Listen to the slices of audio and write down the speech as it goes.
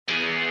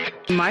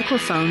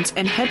Microphones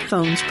and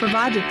headphones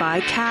provided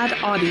by CAD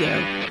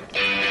Audio.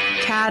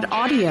 CAD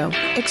Audio,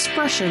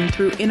 expression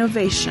through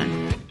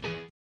innovation. Do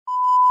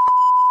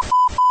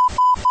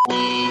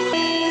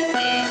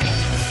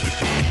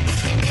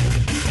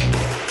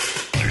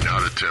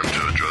not attempt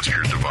to adjust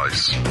your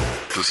device.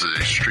 This is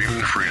a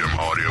Streaming Freedom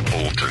audio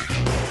bulletin.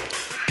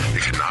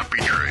 It cannot be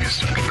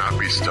traced, it cannot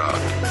be stopped,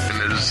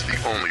 and it is the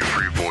only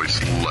free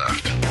voice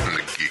left in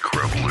the geek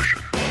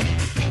revolution.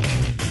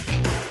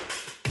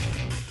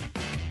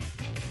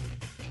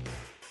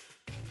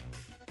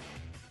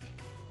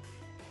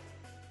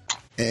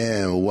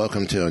 And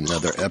welcome to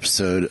another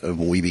episode of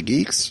Weeby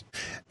Geeks.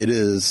 It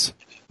is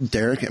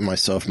Derek and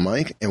myself,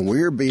 Mike, and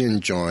we're being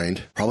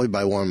joined probably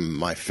by one of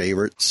my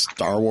favorite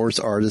Star Wars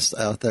artists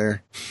out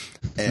there,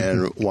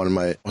 and one of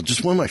my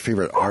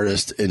favorite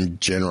artists in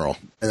general,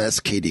 and that's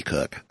Katie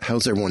Cook.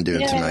 How's everyone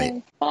doing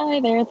tonight? Hi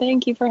there.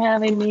 Thank you for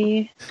having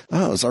me.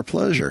 Oh, it's our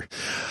pleasure.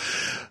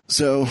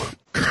 So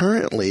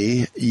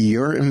currently,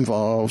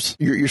 you're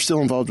still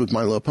involved with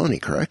My Little Pony,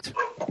 correct?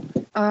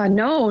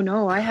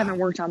 No, I haven't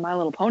worked on My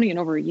Little Pony in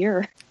over a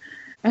year.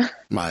 The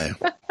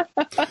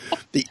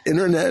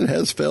internet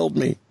has failed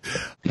me.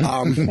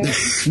 No,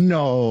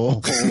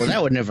 that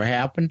would never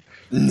happen.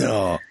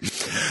 No.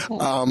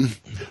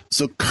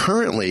 So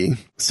currently,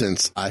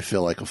 since I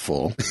feel like a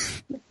fool,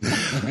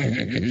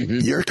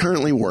 you're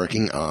currently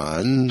working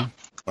on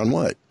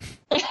what?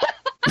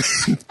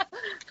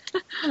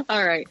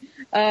 All right.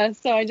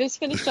 So I just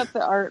finished up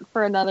the art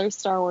for another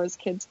Star Wars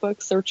kids book,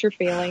 Search Your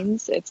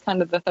Feelings. It's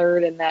kind of the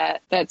third in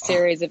that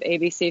series of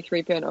ABC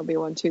 3.0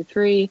 Obi-Wan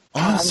 2-3.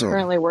 Awesome. I'm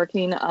currently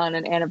working on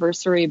an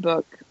anniversary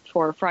book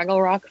for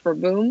Fraggle Rock for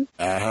Boom.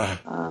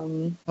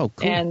 Cool.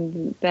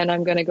 And then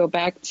I'm going to go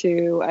back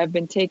I've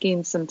been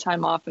taking some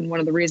time off, and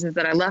one of the reasons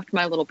that I left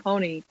My Little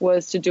Pony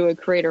was to do a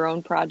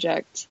creator-owned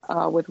project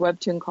with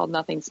Webtoon called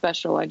Nothing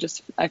Special. I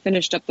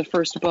finished up the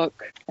first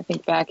book, I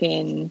think back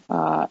in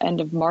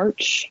end of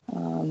March,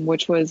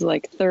 which was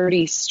like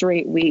 30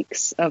 straight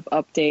weeks of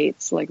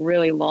updates, like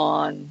really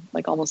long,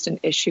 like almost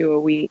an issue a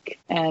week.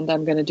 And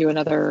I'm going to do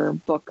another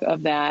book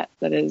of that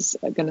is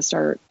going to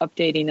start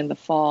updating in the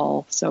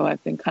fall. So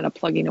I've been kind of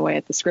plugging away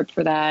at the script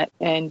for that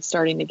and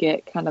starting to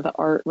get kind of the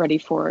art ready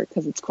for it,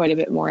 because it's quite a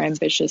bit more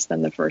ambitious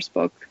than the first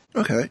book.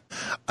 Okay.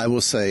 I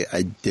will say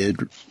I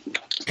did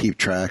keep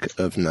track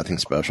of Nothing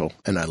Special,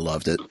 and I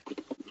loved it.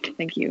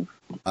 Thank you.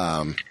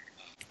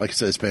 Like I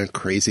said, it's been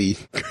crazy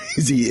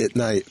at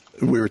night.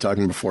 We were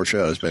talking before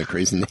show. It's been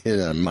crazy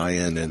on my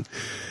end, and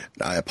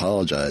I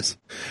apologize.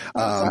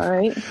 That's all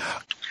right.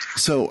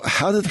 So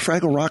how did the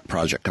Fraggle Rock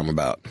project come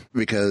about?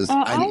 Because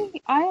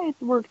I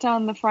worked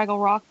on the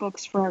Fraggle Rock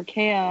books for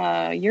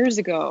Archaea years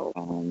ago.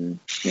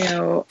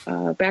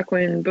 Back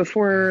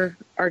before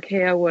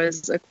Archaea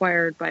was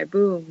acquired by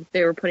Boom,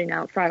 they were putting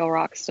out Fraggle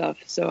Rock stuff.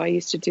 So I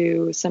used to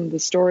do some of the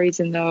stories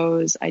in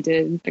those. I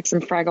did some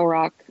Fraggle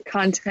Rock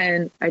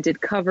content. I did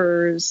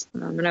covers,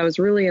 and I was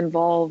really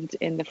involved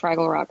in the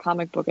Fraggle Rock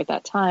comic book at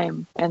that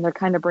time. And they're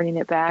kind of bringing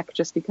it back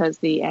just because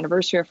the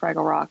anniversary of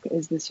Fraggle Rock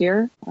is this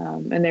year.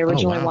 And they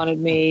originally wanted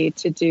me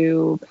to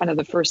do kind of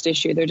the first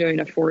issue. They're doing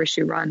a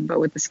 4-issue run, but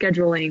with the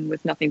scheduling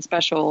with Nothing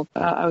Special,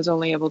 I was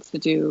only able to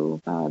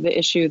do the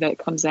issue that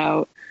comes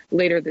out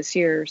later this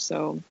year.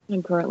 So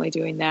I'm currently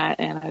doing that,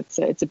 and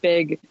it's a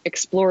big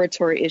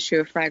exploratory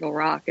issue of Fraggle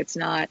Rock. It's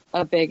not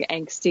a big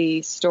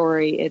angsty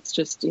story. It's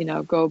just,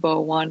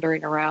 Gobo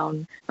wandering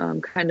around,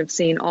 kind of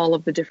seeing all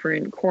of the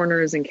different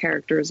corners and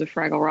characters of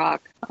Fraggle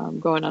Rock,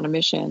 going on a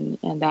mission.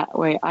 And that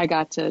way I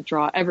got to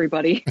draw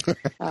everybody,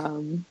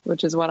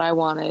 which is what I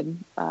wanted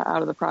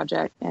out of the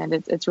project. And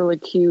it's really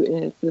cute.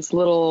 And it's this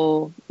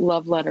little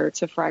love letter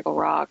to Fraggle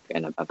Rock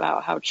and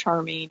about how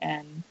charming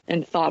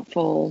and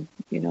thoughtful,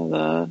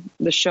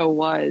 the show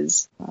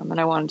was. And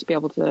I wanted to be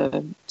able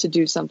to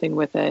do something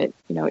with it,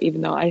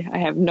 even though I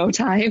have no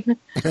time.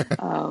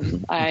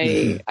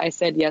 I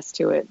said yes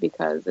to it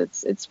because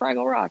it's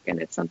Fraggle Rock, and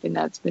it's something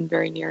that's been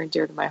very near and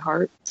dear to my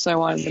heart. So I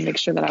wanted to make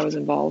sure that I was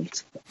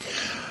involved.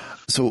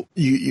 So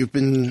you've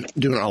been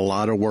doing a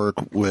lot of work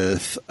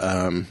with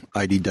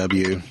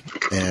IDW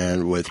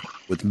and with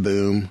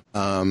Boom,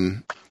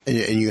 and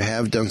you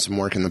have done some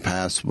work in the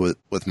past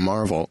with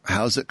Marvel.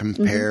 How's it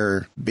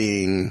compare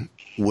being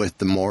with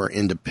the more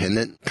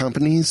independent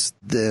companies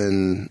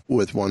than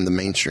with one of the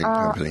mainstream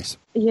companies?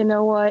 You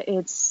know what?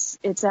 It's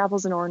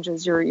apples and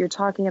oranges. You're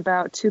talking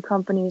about two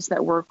companies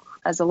that work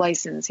as a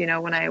license.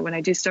 When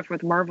I do stuff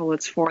with Marvel,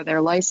 it's for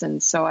their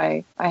license, so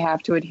I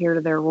have to adhere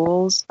to their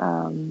rules.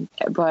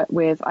 But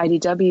with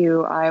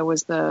IDW, I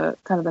was the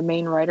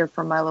main writer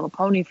for My Little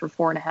Pony for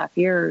 4.5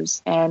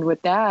 years, and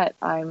with that,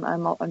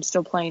 I'm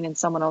still playing in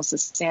someone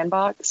else's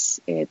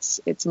sandbox.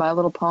 It's My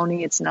Little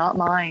Pony. It's not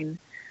mine.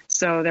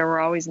 So there were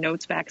always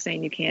notes back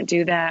saying you can't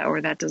do that, or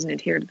that doesn't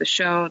adhere to the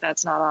show.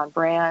 That's not on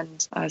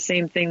brand.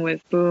 Same thing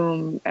with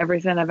Boom.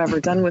 Everything I've ever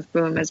done with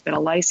Boom has been a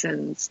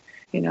license.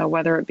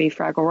 Whether it be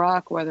Fraggle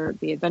Rock, whether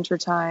it be Adventure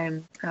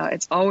Time,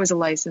 it's always a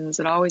license.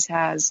 It always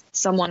has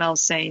someone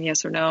else saying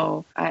yes or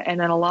no.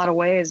 And in a lot of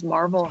ways,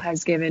 Marvel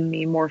has given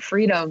me more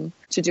freedom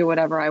to do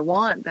whatever I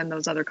want than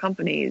those other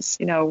companies.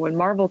 You know, when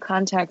Marvel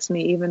contacts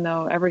me, even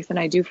though everything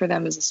I do for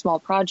them is a small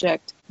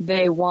project,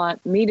 they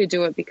want me to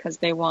do it because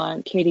they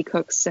want Katie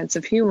Cook's sense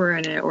of humor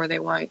in it, or they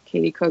want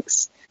Katie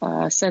Cook's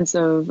sense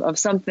of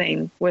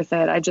something with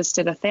it. I just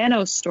did a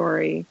Thanos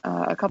story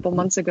a couple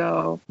months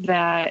ago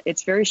that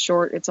it's very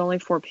short. It's only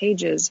 4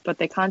 pages, but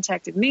they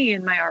contacted me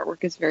and my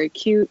artwork is very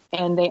cute.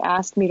 And they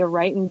asked me to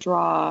write and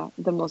draw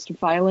the most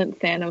violent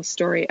Thanos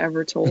story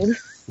ever told.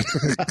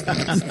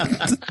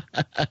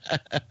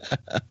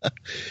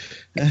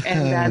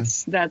 And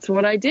that's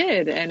what I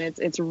did. And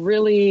it's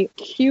really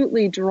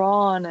cutely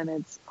drawn, and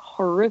it's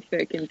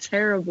horrific and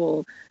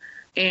terrible.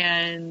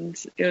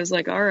 And it was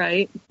like, all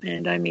right.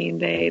 And I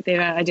mean,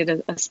 I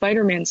did a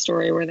Spider-Man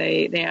story where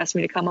they asked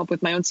me to come up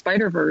with my own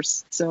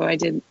Spider-Verse. So I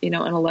did, you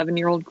know, an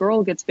 11-year-old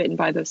girl gets bitten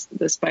by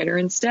the spider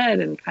instead,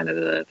 and kind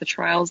of the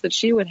trials that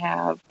she would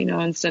have, you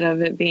know, instead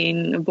of it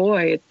being a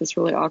boy, it's this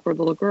really awkward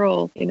little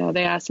girl. You know,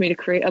 they asked me to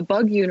create a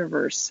bug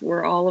universe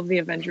where all of the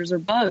Avengers are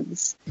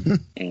bugs.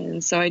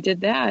 And so I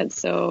did that.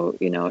 So,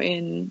 you know,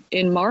 in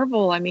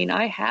Marvel, I mean,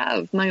 I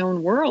have my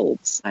own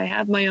worlds. I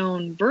have my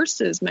own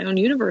verses, my own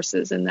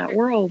universes in that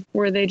world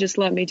where they just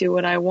let me do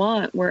what I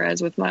want.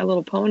 Whereas with My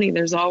Little Pony,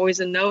 there's always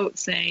a note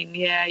saying,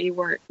 yeah, you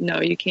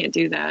can't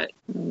do that.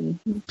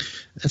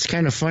 That's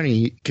kind of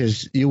funny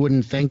because you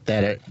wouldn't think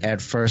that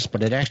at first,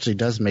 but it actually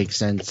does make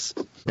sense.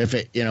 If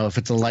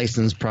it's a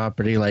licensed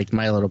property like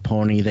My Little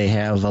Pony, they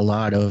have a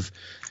lot of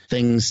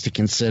things to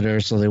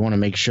consider, so they want to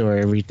make sure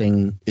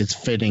everything is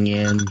fitting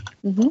in.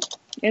 Mm-hmm.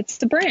 It's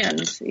the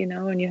brand, you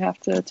know, and you have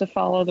to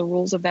follow the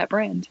rules of that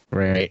brand.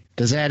 Right.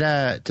 Does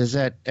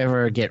that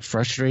ever get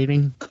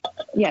frustrating?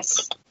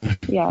 Yes.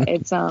 Yeah,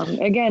 it's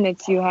again,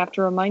 it's you have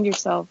to remind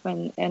yourself,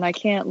 and I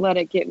can't let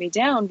it get me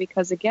down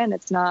because again,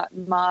 it's not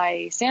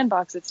my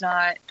sandbox, it's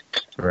not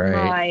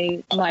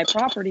my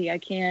property. I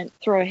can't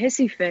throw a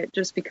hissy fit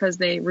just because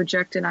they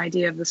reject an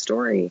idea of the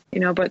story, you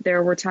know. But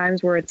there were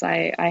times where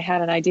I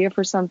had an idea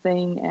for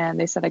something and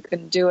they said I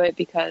couldn't do it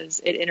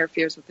because it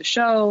interferes with the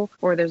show,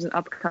 or there's an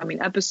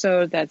upcoming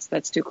episode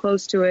that's too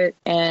close to it.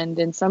 And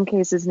in some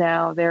cases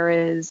now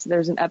there's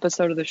an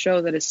episode of the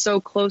show that is so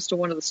close to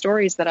one of the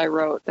stories that I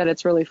wrote that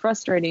it's really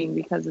frustrating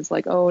because it's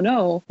like, oh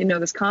no, you know,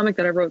 this comic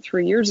that I wrote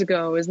 3 years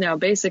ago is now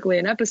basically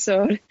an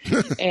episode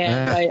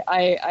and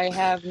I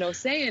have no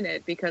say in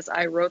it because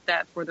I wrote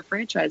that for the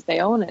franchise. They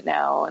own it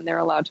now and they're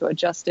allowed to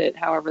adjust it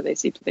however they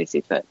see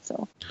fit.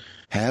 So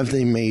have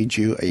they made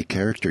you a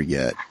character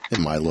yet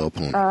in My Little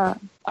Pony?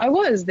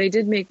 They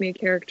did make me a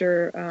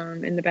character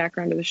in the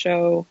background of the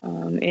show,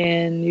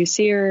 and you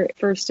see her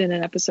first in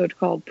an episode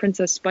called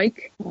Princess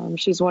Spike.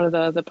 She's one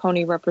of the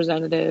pony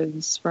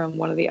representatives from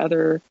one of the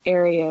other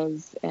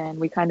areas, and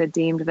we kind of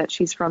deemed that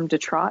she's from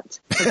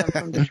Detroit, because I'm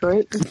from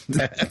Detroit.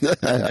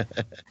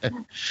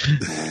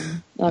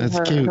 That's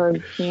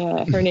cute.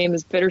 Her name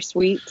is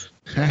Bittersweet.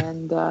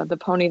 And the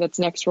pony that's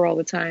next to her all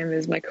the time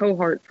is my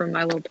cohort from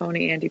My Little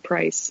Pony, Andy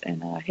Price,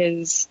 and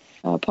his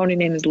pony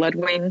name is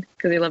Leadwing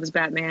because he loves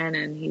Batman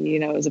and he, you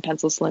know, is a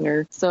pencil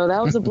slinger. So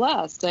that was a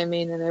blast. I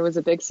mean, and it was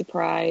a big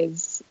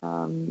surprise.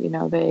 You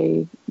know,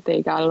 they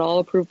got it all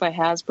approved by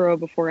Hasbro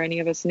before any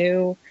of us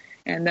knew.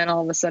 And then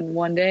all of a sudden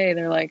one day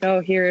they're like,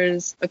 oh,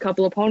 here's a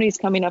couple of ponies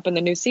coming up in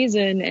the new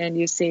season. And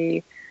you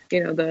see,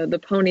 you know, the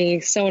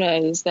pony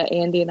sonas that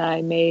Andy and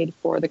I made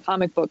for the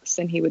comic books,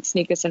 and he would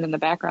sneak us in the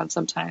background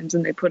sometimes,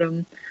 and they put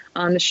them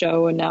on the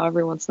show, and now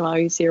every once in a while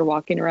you see her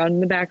walking around in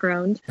the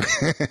background.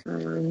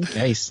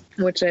 Nice.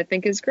 Which I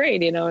think is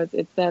great. You know,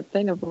 it's that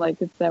thing of like,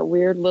 it's that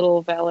weird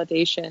little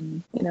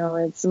validation. You know,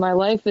 it's my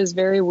life is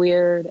very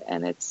weird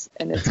and it's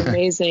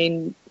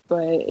amazing.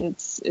 But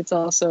it's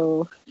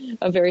also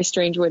a very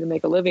strange way to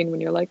make a living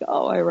when you're like,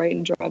 oh, I write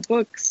and draw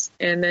books.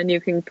 And then you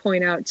can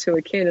point out to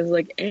a kid, it's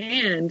like,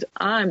 and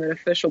I'm an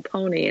official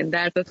pony. And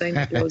that's the thing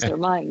that blows their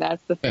mind.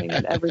 That's the thing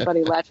that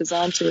everybody latches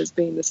onto as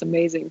being this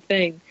amazing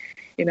thing.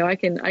 You know, I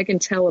can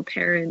tell a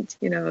parent,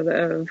 you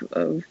know,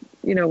 of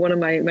you know, one of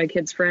my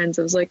kids' friends,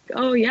 I was like,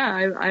 oh,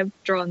 yeah, I've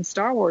drawn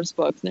Star Wars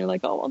books. And they're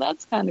like, oh, well,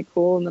 that's kind of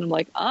cool. And then I'm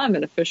like, I'm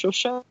an official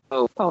show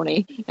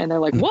pony. And they're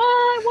like,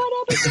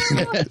 what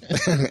episode?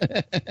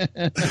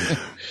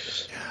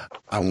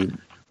 I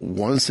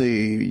want to say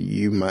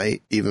you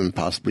might even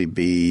possibly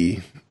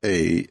be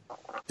a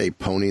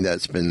pony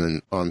that's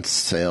been on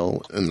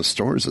sale in the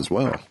stores as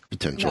well,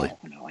 potentially.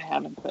 No, I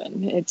haven't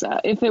been. It's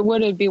if it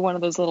would, it'd be one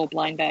of those little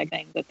blind bag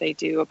things that they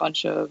do a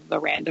bunch of the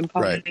random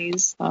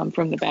ponies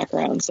from the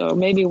background. So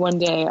maybe one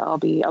day I'll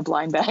be a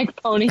blind bag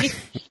pony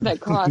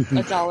that costs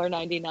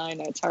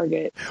 $1.99 at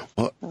Target.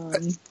 Well,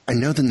 I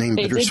know the name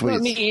Bittersweet. They did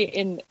put me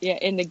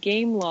in the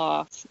Game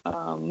Loft,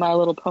 My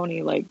Little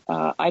Pony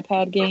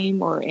iPad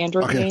game or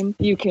Android game.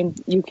 You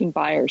can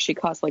buy her. She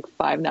costs like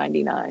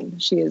 $5.99.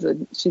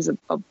 She's a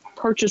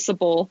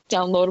purchasable,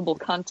 downloadable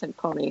content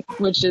pony,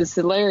 which is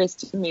hilarious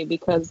to me funny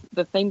because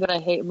the thing that I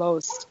hate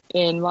most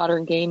in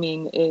modern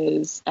gaming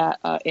is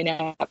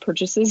in-app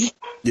purchases.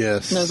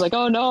 Yes. And I was like,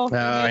 oh no,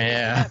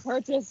 yeah.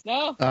 purchase,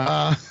 no.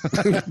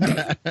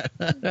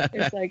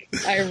 It's like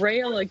I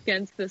rail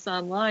against this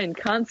online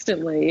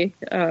constantly.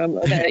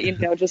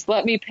 That just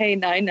let me pay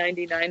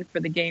 $9.99 for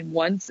the game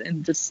once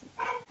and just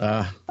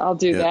I'll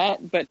do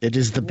that. But it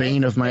is the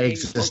bane of my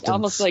existence.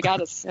 Almost like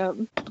out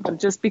of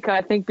just because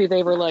I think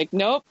they were like,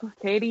 nope,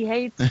 Katie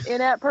hates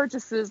in-app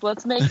purchases.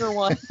 Let's make her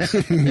one.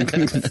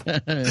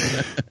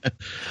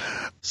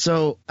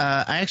 So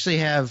I actually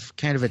have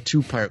kind of a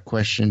two-part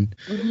question.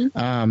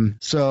 Mm-hmm.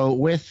 So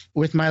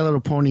with My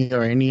Little Pony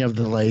or any of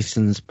the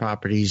licensed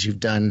properties you've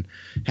done,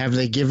 have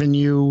they given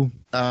you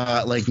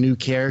like new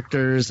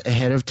characters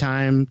ahead of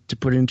time to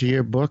put into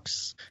your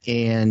books?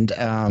 And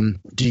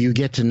do you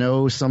get to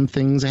know some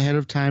things ahead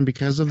of time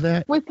because of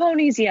that? With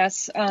ponies,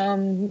 yes.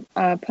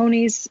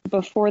 Ponies,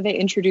 before they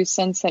introduced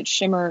Sunset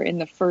Shimmer in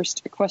the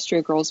first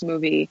Equestria Girls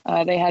movie,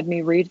 they had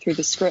me read through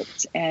the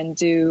script and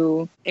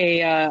do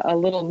a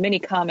little mini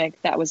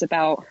comic that was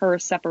about her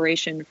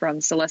separation from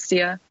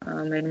Celestia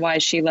and why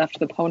she left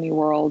the pony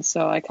world.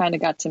 So I kind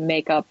of got to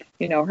make up,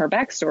 her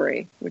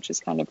backstory, which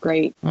is kind of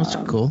great. That's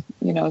cool.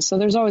 So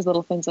there's always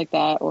little things like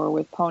that. Or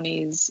with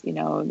ponies,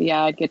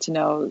 I'd get to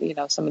know,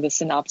 some of the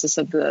synopsis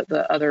of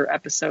the other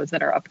episodes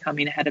that are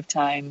upcoming ahead of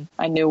time.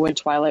 I knew when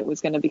Twilight was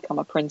going to become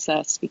a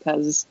princess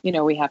because,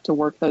 we have to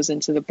work those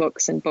into the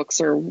books, and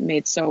books are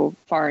made so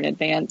far in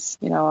advance.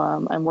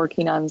 I'm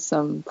working on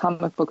some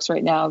comic books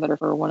right now that are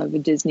for one of the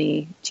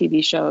Disney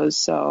TV shows.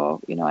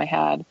 So, I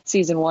had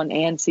season 1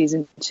 and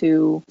season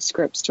 2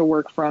 scripts to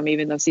work from,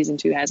 even though season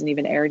 2 hasn't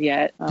even aired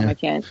yet. I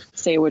can't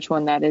say which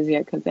one that is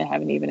yet because they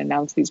haven't even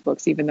announced these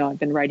books, even though I've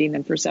been writing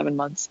them for 7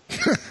 months.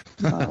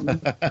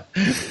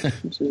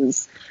 Which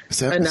is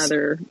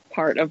another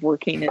part of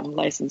working in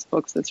licensed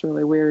books that's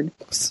really weird.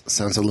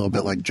 Sounds a little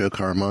bit like Joe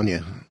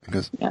Caramagna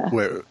because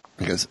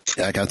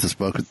I got this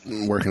book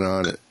working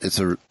on it. It's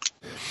a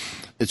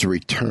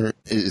return.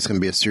 It's going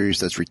to be a series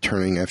that's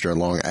returning after a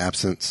long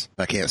absence.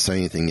 I can't say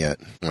anything yet.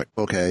 I'm like,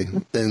 okay.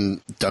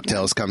 Then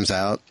DuckTales comes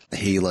out.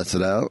 He lets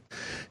it out.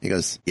 He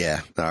goes, yeah,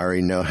 I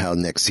already know how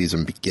next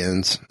season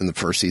begins, and the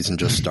first season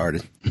just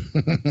started.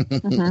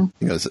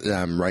 He goes,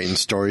 I'm writing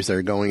stories that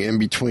are going in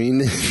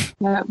between.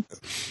 Yeah.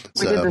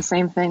 We did the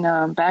same thing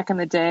back in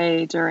the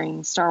day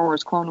during Star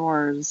Wars Clone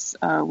Wars.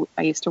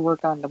 I used to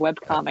work on the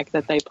webcomic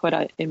that they put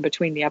in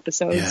between the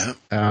episodes. Yeah.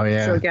 Oh,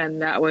 yeah. So again,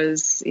 that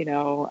was,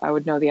 I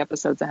would know the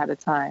episodes ahead of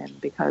time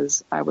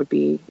because I would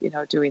be,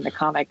 doing the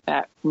comic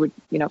that would,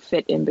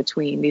 fit in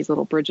between these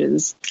little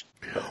bridges.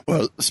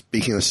 Well,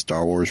 speaking of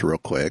Star Wars real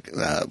quick,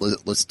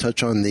 let's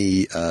touch on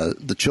the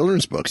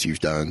children's books you've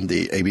done,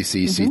 the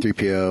ABC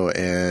C-3PO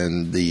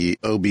and the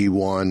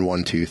Obi-Wan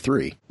 1, 2,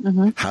 3.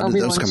 How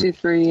did those come? Obi-Wan 2,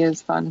 3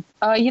 is fun.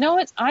 You know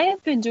what? I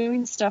have been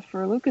doing stuff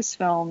for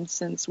Lucasfilm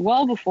since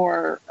well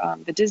before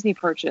the Disney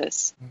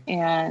purchase.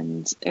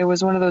 And it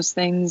was one of those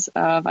things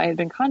of I had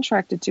been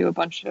contracted to a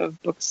bunch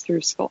of books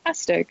through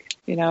Scholastic.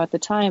 At the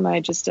time, I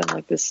had just done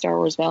like this Star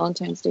Wars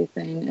Valentine's Day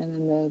thing.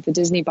 And then the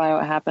Disney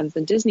buyout happens.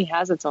 And Disney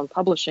has its own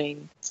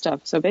publishing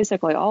stuff. So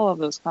basically all of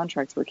those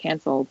contracts were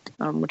canceled,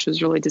 which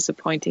was really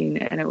disappointing.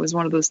 And it was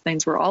one of those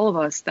things where all of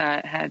us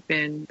that had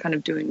been kind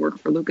of doing work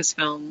for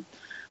Lucasfilm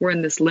were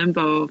in this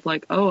limbo of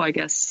like, oh, I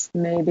guess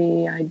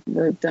maybe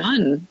we're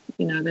done.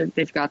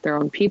 They've got their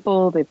own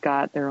people, they've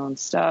got their own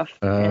stuff.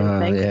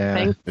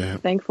 And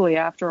thankfully,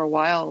 after a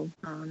while,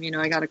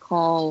 I got a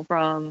call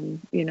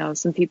from,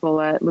 some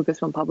people at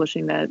Lucasfilm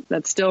Publishing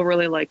that still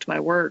really liked my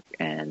work,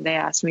 and they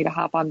asked me to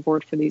hop on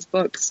board for these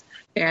books.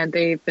 And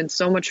they've been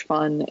so much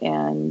fun,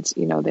 and,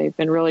 they've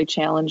been really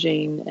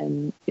challenging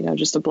and,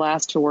 just a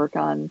blast to work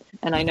on.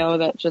 And I know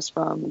that just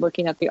from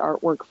looking at the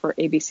artwork for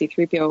ABC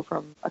 3PO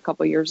from a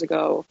couple years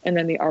ago, and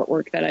then the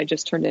artwork that I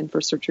just turned in for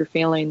Search Your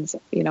Feelings,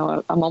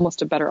 I'm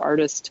almost a better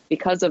artist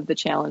because of the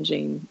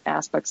challenging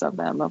aspects of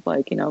them, of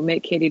like,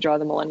 make Katie draw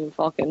the Millennium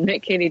Falcon,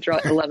 make Katie draw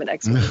 11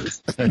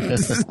 X-Wings. They're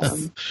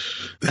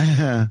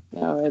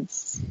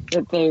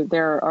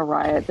a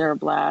riot, they're a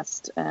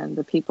blast, and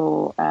the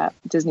people at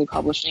Disney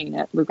Publishing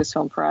at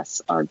Lucasfilm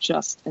Press are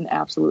just an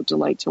absolute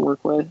delight to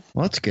work with.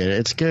 Well, that's good.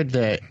 It's good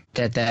that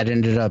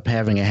ended up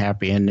having a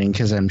happy ending,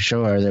 because I'm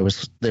sure there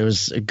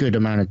was a good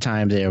amount of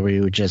time there where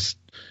you were just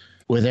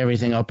with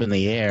everything up in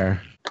the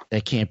air.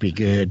 That can't be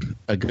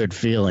a good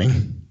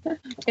feeling.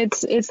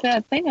 It's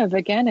that thing of,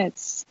 again, I'm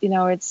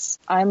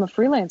a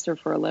freelancer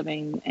for a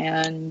living,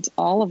 and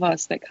all of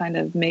us that kind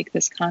of make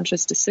this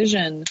conscious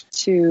decision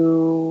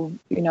to,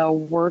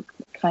 work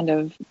kind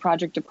of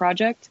project to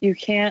project, you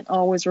can't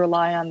always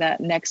rely on that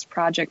next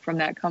project from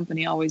that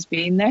company always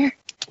being there.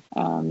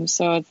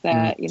 So it's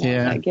that,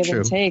 that give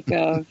and take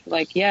of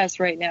like, yes,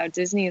 right now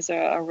Disney is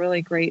a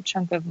really great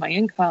chunk of my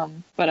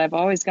income, but I've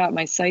always got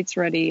my sites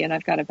ready and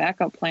I've got a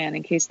backup plan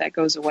in case that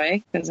goes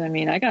away. Because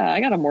I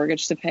got a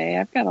mortgage to pay.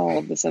 I've got all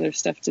of this other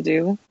stuff to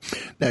do.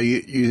 Now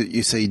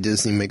you say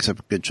Disney makes up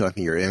a good chunk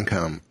of your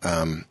income.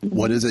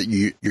 What is it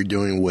you're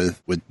doing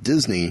with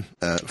Disney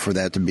for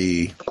that to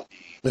be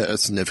a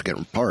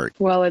significant part.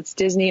 Well, it's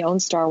Disney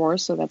owns Star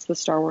Wars, so that's the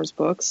Star Wars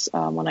books.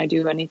 When I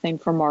do anything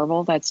for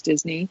Marvel, that's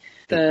Disney.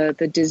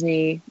 The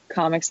Disney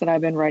comics that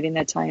I've been writing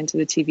that tie into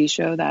the TV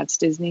show, that's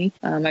Disney.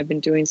 I've been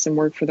doing some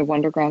work for the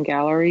Wonderground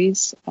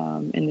Galleries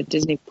in the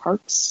Disney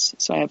parks,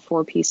 so I have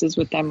 4 pieces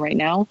with them right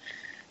now.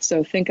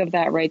 So think of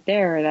that right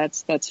there.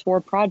 That's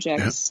 4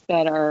 projects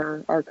that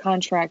are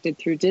contracted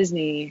through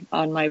Disney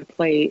on my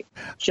plate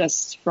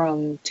just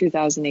from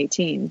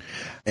 2018.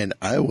 And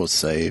I will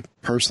say,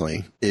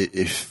 personally,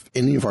 if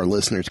any of our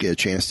listeners get a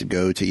chance to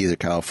go to either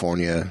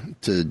California,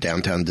 to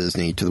downtown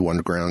Disney, to the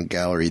Wonderground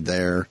Gallery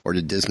there, or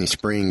to Disney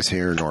Springs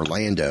here in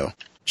Orlando,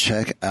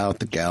 check out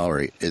the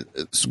gallery.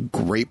 It's a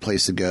great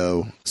place to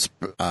go.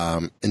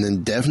 And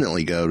then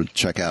definitely go to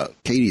check out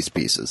Katie's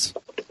pieces.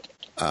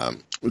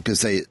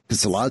 Because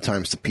a lot of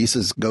times the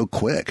pieces go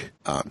quick.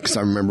 Because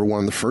I remember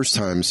one of the first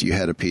times you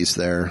had a piece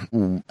there,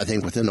 I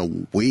think within a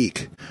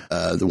week,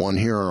 the one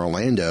here in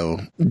Orlando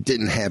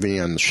didn't have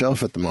any on the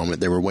shelf at the moment.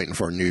 They were waiting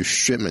for a new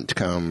shipment to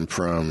come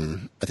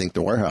from, I think,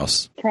 the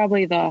warehouse.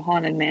 Probably the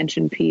Haunted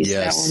Mansion piece.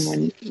 Yes. That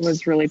one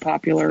was really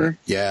popular.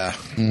 Yeah.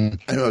 I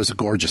know, it was a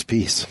gorgeous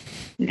piece.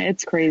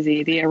 It's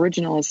crazy. The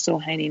original is still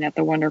hanging at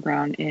the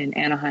Wonderground in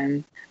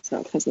Anaheim.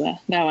 So, because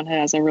that one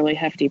has a really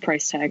hefty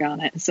price tag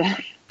on it, so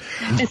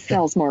it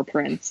sells more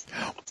prints.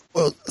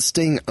 Well,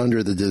 staying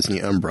under the Disney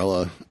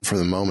umbrella for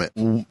the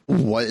moment,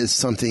 what is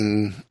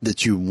something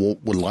that you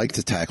would like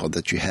to tackle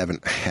that you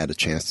haven't had a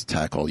chance to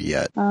tackle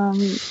yet?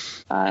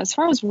 As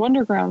far as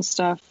Wonderground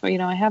stuff,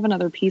 I have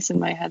another piece in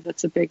my head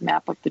that's a big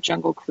map of the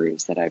Jungle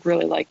Cruise that I'd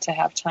really like to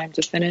have time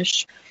to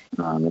finish.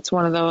 It's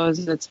one of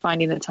those that's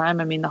finding the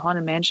time. I mean, the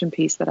Haunted Mansion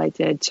piece that I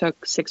did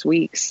took 6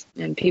 weeks,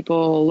 and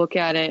people look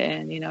at it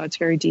and, it's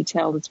very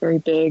detailed, it's very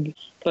big,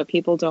 but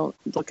people don't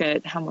look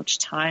at how much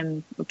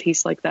time a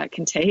piece like that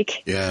can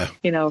take. Yeah.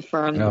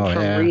 From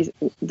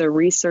the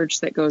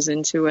research that goes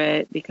into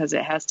it, because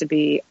it has to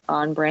be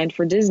on brand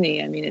for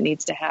Disney. I mean, it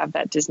needs to have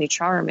that Disney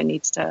charm. It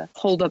needs to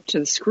hold up to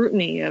the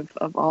scrutiny of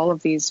all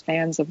of these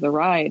fans of the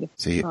ride.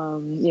 See,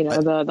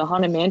 the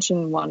Haunted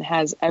Mansion one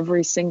has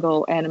every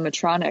single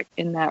animatronic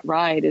in that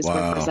ride is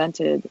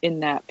represented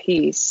in that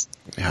piece.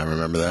 Yeah, I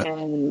remember that.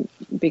 And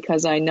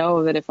because I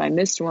know that if I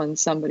missed one,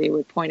 somebody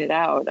would point it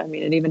out. I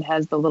mean, it even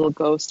has the little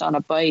ghost on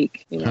a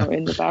bike, in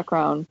the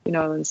background.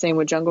 And same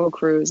with Jungle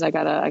Cruise. I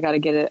gotta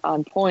get it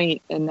on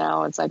point, and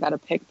now I gotta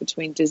pick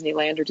between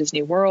Disneyland or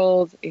Disney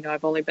World.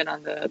 I've only been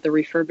on the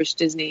refurbished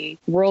Disney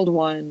World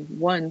one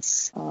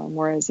once,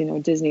 whereas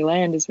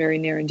Disneyland is very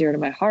near and dear to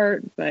my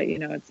heart. But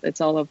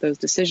it's all of those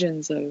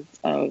decisions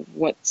of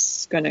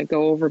what's gonna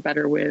go over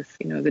better with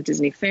the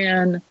Disney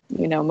fan.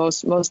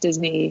 Most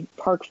Disney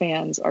park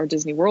fans are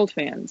Disney World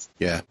fans.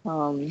 Yeah.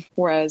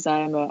 Whereas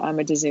I'm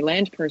a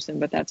Disneyland person,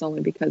 but that's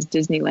only because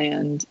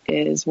Disneyland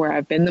is where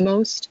I've been the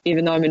most,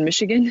 even though I'm in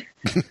Michigan.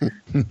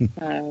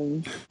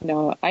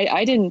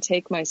 I didn't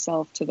take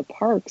myself to the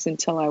parks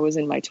until I was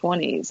in my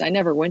 20s. I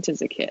never went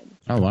as a kid.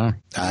 Oh, wow.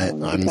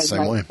 I'm the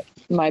same way.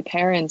 My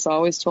parents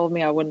always told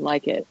me I wouldn't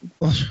like it.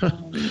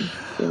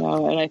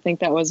 And I think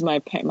that was my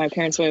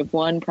parents' way of,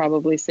 1,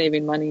 probably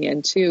saving money,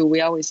 and 2,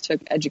 we always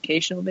took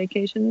educational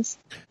vacations.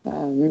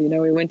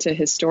 We went to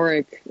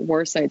historic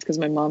war sites because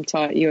my mom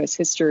taught U.S.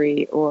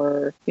 history,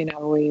 or,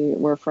 we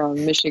were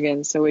from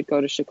Michigan, so we'd go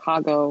to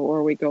Chicago,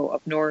 or we'd go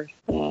up north,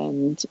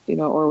 and,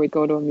 or we'd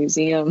go to a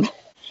museum.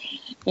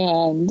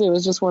 And it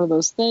was just one of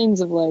those things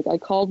of I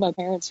called my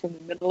parents from the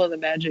middle of the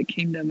Magic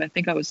Kingdom. I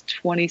think I was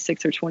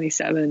 26 or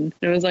 27. And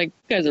it was like,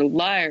 you guys are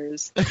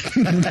liars.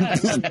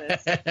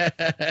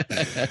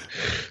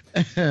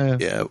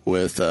 Yeah,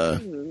 with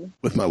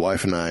my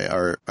wife and I,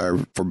 our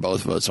for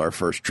both of us, our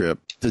first trip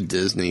to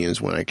Disney is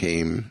when I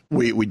came.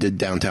 We did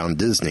Downtown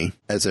Disney,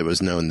 as it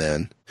was known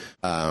then.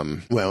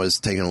 When I was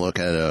taking a look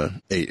at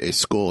a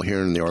school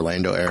here in the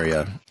Orlando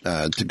area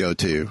to go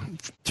to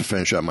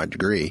finish up my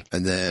degree,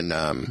 and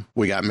then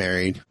we got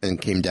married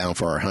and came down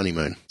for our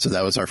honeymoon. So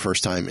that was our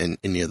first time in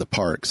any of the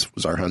parks,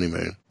 was our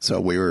honeymoon. So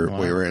we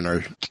were in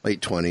our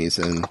late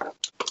 20s and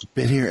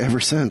been here ever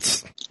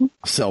since.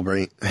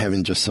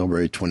 Having just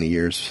celebrated 20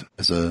 years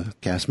as a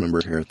cast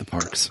member here at the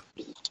parks.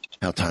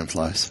 How time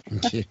flies.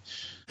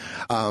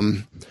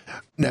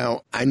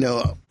 Now, I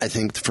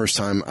think the first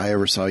time I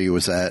ever saw you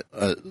was at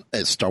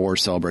Star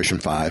Wars Celebration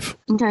 5.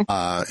 Okay.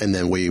 And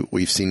then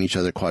we've seen each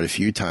other quite a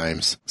few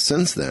times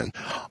since then.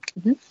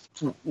 Mm-hmm.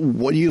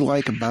 What do you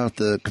like about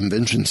the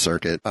convention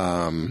circuit?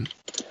 And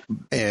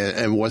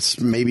what's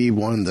maybe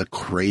one of the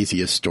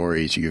craziest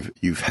stories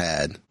you've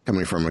had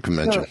coming from a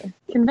convention? So,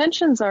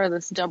 conventions are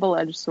this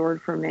double-edged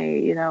sword for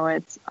me.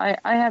 I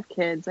have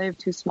kids. I have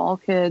 2 small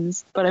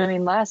kids. But I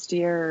mean, last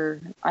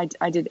year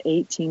I did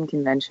 18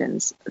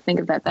 conventions.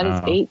 Think of that. That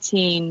is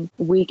 18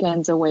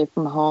 weekends away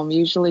from home,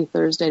 usually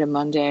Thursday to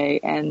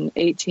Monday, and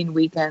 18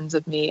 weekends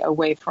of me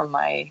away from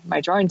my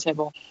drawing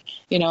table.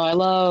 I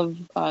love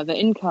the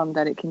income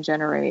that it can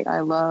generate. I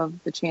love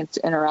the chance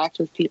to interact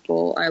with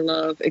people. I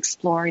love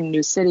exploring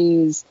new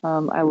cities.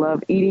 I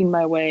love eating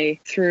my way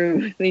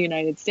through the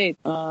United States.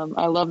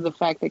 I love the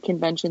fact that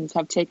conventions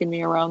have taken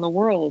me around the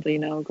world,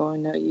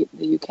 going to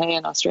the UK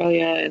and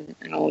Australia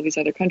and all of these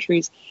other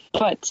countries.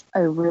 But I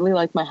really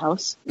like my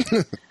house.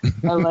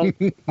 I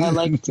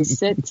like to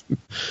sit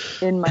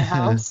in my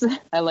house.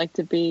 I like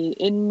to be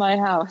in my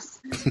house.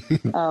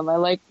 I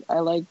like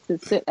to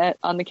sit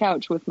on the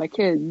couch with my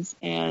kids.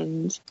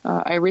 And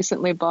I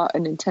recently bought a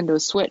Nintendo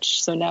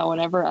Switch. So now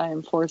whenever I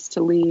am forced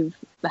to leave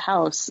the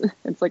house,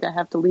 it's like I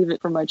have to leave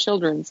it for my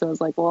children. So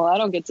it's like, well, I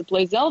don't get to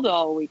play Zelda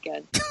all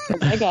weekend.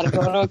 I got to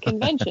go to a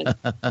convention.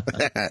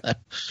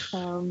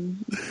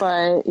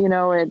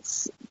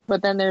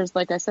 But then there's,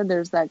 like I said,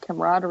 there's that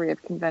camaraderie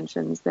of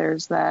conventions.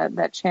 There's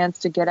that chance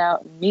to get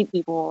out and meet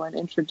people and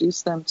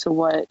introduce them to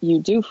what you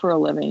do for a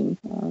living.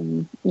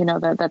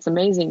 That's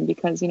amazing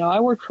because, I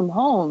work from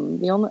home.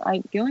 The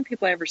only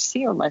people I ever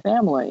see are my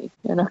family.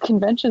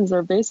 Conventions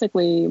are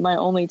basically my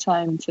only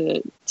time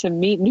to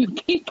meet new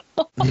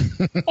people.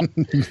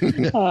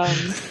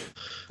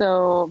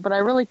 But I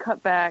really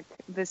cut back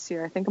this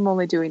year. I think I'm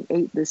only doing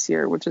 8 this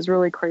year, which is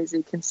really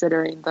crazy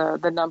considering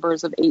the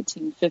numbers of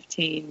 18,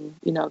 15,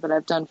 that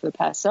I've done for the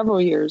past several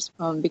years,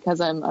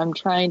 because I'm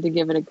trying to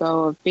give it a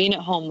go of being at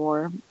home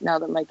more now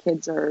that my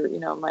kids are,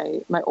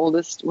 my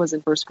oldest was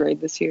in first grade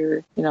this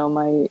year.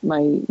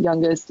 My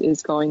youngest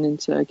is going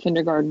into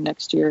kindergarten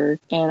next year.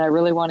 And I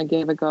really want to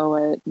give a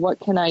go at what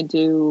can I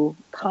do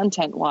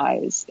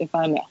content-wise if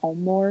I'm at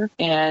home more.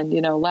 And,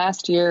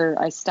 last year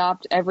I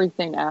stopped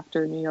everything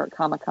after New York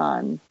Comic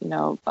Con,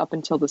 up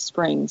until the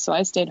spring. So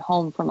I stayed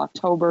home from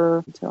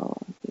October until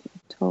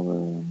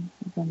October,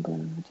 November,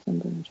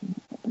 December, January.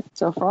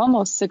 So for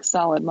almost 6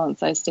 solid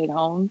months, I stayed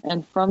home.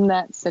 And from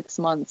that 6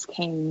 months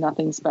came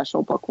Nothing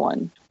Special Book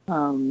 1.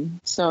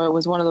 So it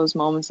was one of those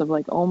moments of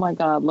like, oh my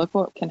God, look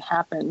what can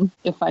happen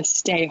if I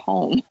stay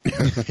home.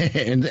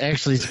 And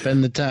actually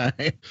spend the time.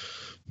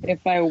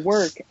 If I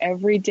work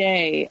every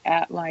day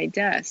at my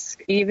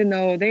desk, even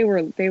though they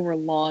were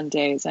long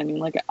days. I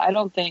mean, I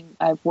don't think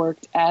I've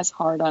worked as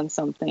hard on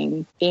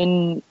something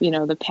in,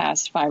 the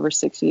past 5 or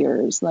 6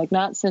 years.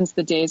 Not since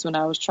the days when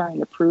I was trying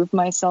to prove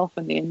myself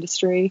in the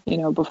industry,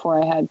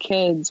 before I had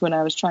kids, when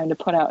I was trying to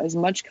put out as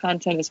much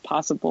content as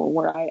possible,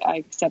 where I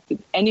accepted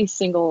any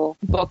single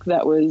book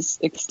that was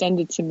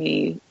extended to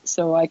me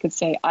so I could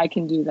say I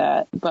can do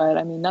that. But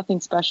I mean,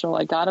 Nothing Special.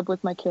 I got up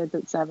with my kids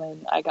at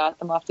 7. I got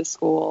them off to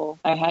school.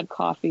 I had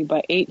coffee.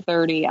 By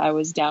 8:30, I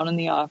was down in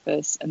the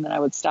office, and then I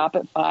would stop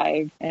at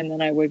 5, and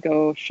then I would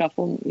go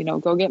shuffle,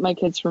 go get my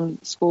kids from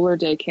school or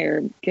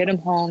daycare, get them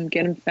home,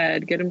 get them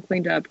fed, get them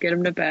cleaned up, get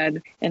them to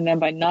bed. And then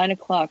by 9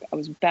 o'clock, I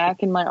was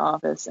back in my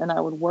office, and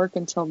I would work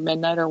until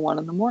midnight or 1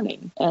 in the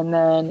morning. And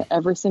then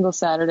every single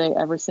Saturday,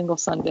 every single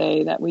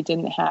Sunday that we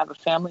didn't have a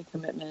family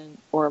commitment,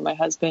 or my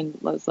husband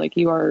was like,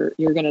 you're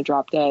going to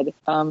drop dead.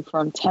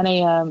 From 10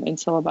 a.m.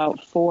 until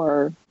about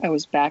 4, I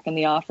was back in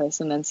the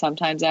office. And then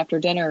sometimes after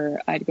dinner,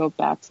 I'd go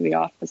back to the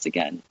office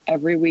again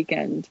every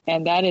weekend.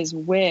 And that is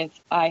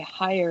I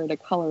hired a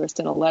colorist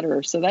and a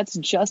letterer. So that's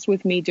just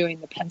with me doing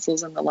the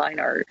pencils and the line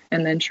art,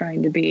 and then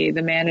trying to be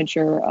the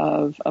manager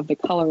of the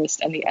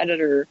colorist and the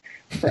editor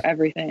for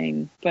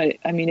everything. But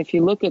I mean, if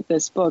you look at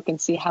this book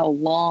and see how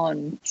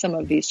long some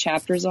of these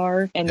chapters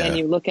are, and then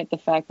you look at the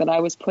fact that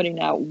I was putting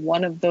out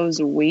one of those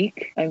a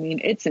week, I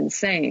mean, it's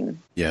insane.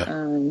 Yeah.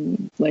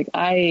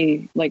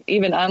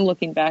 Even I'm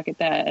looking back at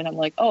that and I'm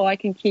like, oh, I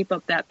can keep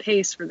up that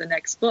pace for the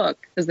next book,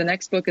 because the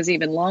next book is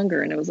even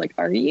longer. And it was like,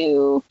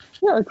 you're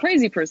a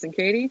crazy person,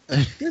 Katie.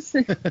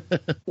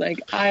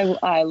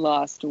 I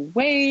lost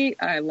weight.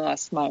 I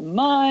lost my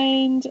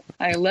mind.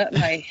 I let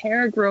my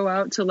hair grow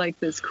out to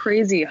this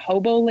crazy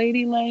hobo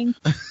lady length.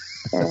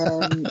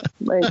 And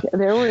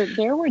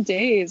there were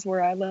days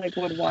where I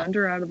would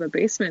wander out of the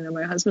basement, and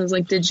my husband was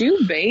like, "Did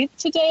you bathe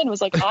today?" And I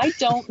was like, "I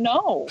don't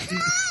know."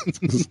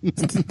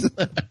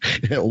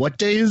 What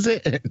day is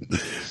it?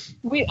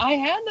 I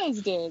had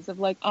those days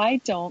of I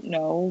don't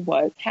know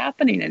what's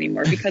happening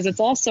anymore, because it's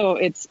also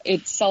it's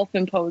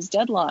self-imposed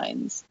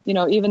deadlines.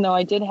 Even though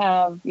I did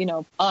have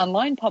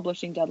online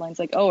publishing deadlines,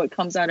 it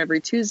comes out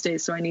every Tuesday,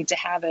 so I need to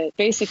have it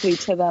basically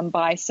to them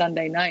by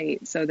Sunday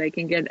night so they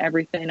can get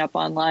everything up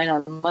online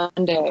on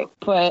Monday.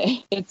 But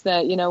it's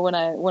that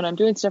when I'm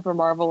doing stuff for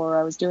Marvel, or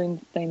I was doing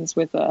things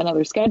with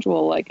another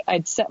schedule,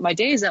 I'd set my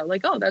days out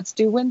that's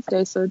due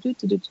Wednesday, so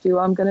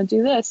I'm gonna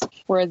do this.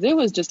 Whereas it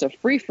was just a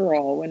free for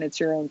all when it's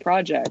your own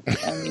project.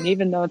 I mean,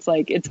 even though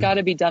it's got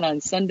to be done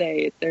on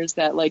Sunday, there's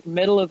that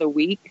middle of the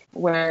week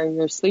where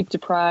you're sleep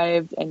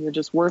deprived and you're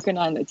just working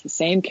on it's the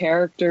same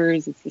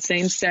characters, it's the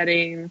same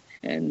setting,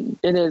 and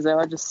it is. I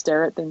would just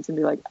stare at things and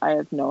be like, I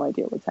have no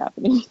idea what's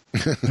happening.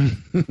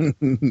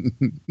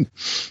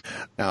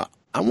 Now,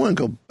 I want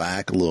to go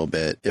back a little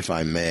bit, if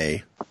I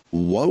may.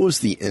 what was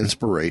the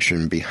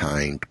inspiration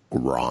behind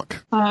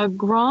Gronk?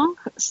 Gronk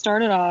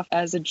started off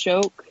as a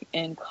joke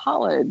in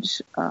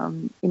college.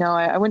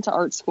 I went to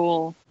art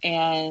school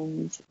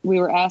and we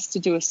were asked to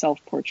do a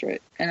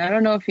self-portrait. And I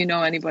don't know if you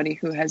know anybody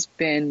who has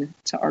been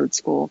to art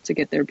school to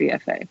get their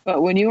BFA,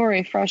 but when you are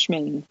a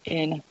freshman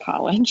in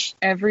college,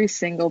 every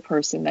single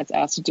person that's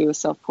asked to do a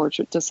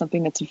self-portrait does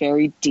something that's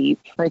very deep.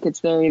 Like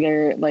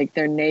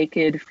they're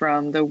naked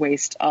from the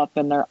waist up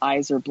and their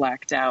eyes are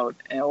blacked out,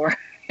 or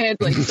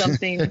like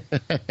something,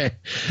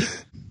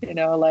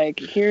 like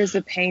here's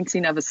a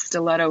painting of a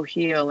stiletto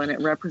heel and it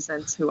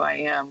represents who I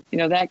am.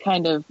 That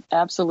kind of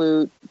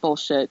absolute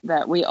bullshit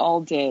that we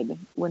all did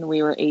when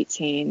we were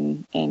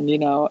 18 and,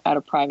 at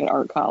a private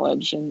art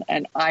college.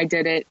 And I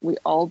did it. We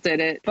all did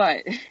it.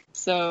 But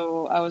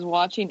so I was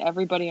watching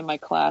everybody in my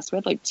class. We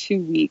had like 2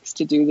 weeks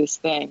to do this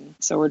thing.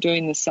 So we're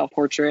doing this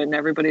self-portrait and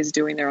everybody's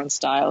doing their own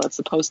style. It's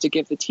supposed to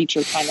give the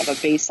teacher kind of a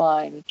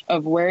baseline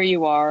of where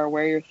you are,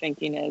 where your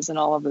thinking is, and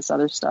all of this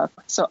other stuff.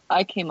 So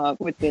I came up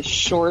with this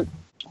short,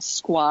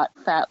 squat,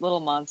 fat little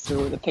monster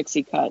with a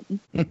pixie cut,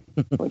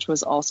 which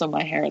was also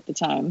my hair at the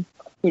time,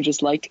 who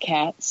just liked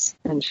cats.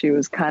 And she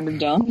was kind of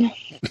dumb.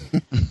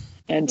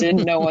 And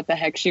didn't know what the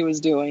heck she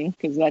was doing,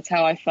 because that's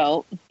how I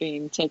felt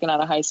being taken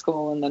out of high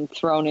school and then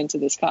thrown into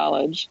this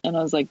college. And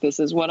I was like, this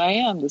is what I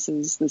am. This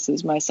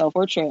is my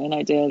self-portrait. And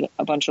I did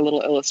a bunch of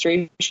little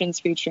illustrations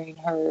featuring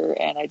her,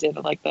 and I did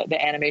like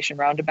the animation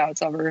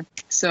roundabouts of her.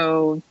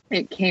 So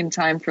it came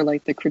time for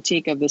like the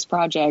critique of this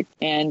project,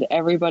 and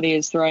everybody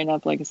is throwing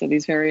up, like I said,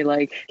 these very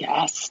like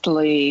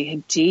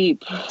ghastly,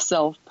 deep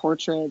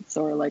self-portraits,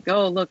 or like,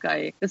 oh, look,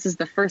 this is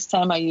the first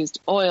time I used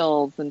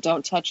oils, and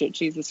don't touch it,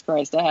 Jesus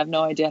Christ, I have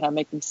no idea how to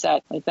make them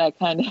set, like that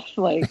kind of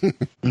like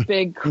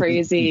big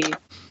crazy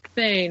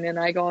thing. And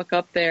I walk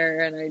up there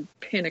and I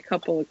pin a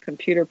couple of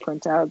computer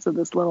printouts of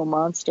this little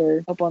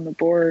monster up on the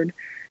board.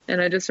 And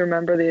I just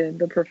remember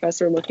the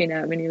professor looking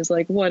at me and he was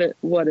like,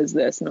 what is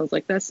this? And I was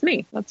like, that's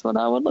me. That's what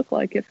I would look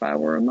like if I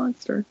were a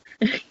monster.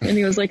 And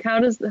he was like,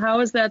 how is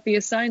that the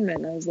assignment?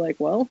 And I was like,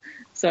 well,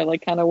 so I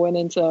like kind of went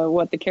into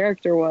what the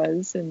character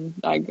was, and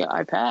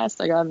I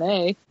passed. I got an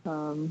A.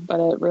 But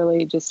it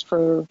really just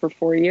for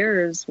 4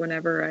 years,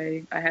 whenever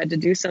I had to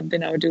do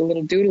something, I would do a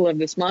little doodle of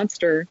this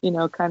monster,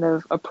 kind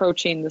of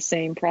approaching the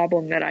same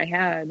problem that I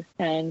had.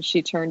 And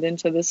she turned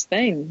into this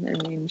thing.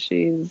 I mean,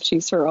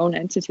 she's her own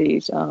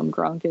entity.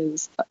 Gronk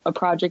is a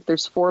project.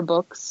 There's 4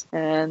 books,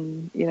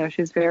 and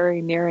she's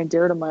very near and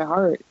dear to my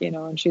heart.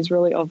 And she's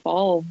really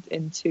evolved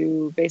into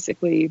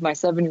basically my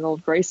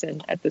 7-year-old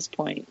Grayson at this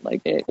point.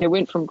 Like it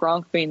went from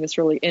Gronk being this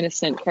really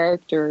innocent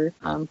character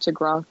to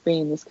Gronk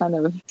being this kind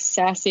of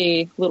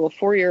sassy little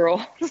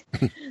 4-year-old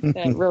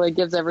that really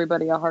gives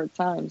everybody a hard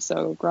time.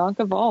 So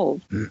Gronk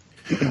evolved.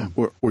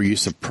 Were you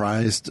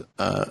surprised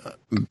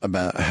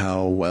about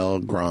how well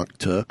Gronk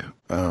took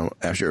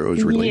after it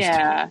was released?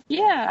 Yeah.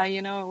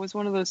 It was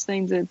one of those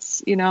things.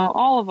 It's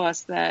all of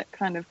us that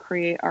kind of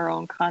create our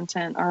own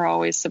content are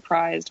always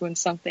surprised when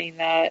something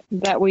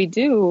that we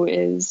do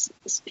is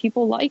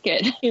people like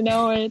it.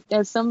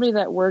 As somebody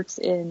that works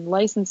in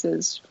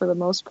licenses for the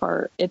most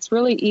part, it's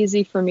really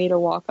easy for me to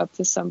walk up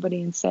to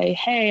somebody and say,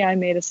 hey, I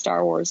made a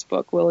Star Wars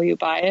book, will you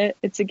buy it?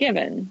 It's a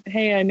given.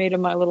 Hey, I made a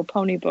My Little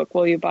Pony book,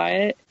 will you buy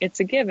it? It's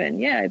a given.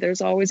 Yeah,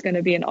 there's always going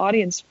to be an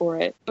audience for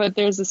it, but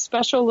there's a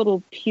special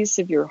little piece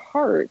of your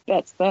heart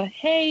that's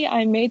hey,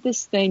 I made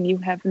this thing, you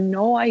have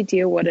no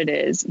idea what it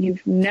is,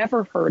 you've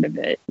never heard of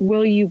it,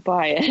 will you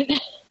buy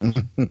it?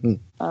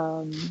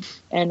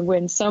 And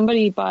when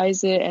somebody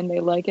buys it and they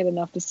like it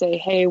enough to say,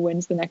 hey,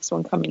 when's the next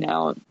one coming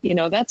out?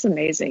 That's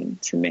amazing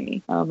to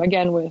me.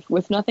 Again,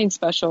 with Nothing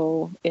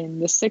Special, in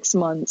the 6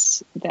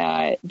 months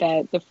that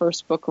the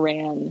first book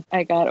ran,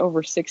 I got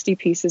over 60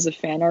 pieces of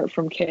fan art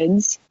from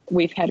kids.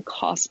 We've had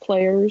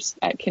cosplayers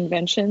at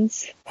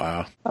conventions.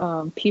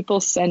 Wow. People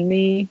send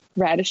me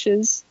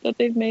radishes that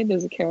they've made.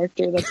 There's a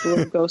character that's the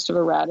little ghost of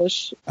a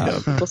radish.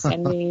 People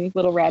send me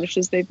little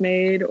radishes they've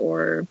made,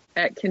 or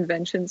at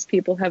conventions,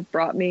 people have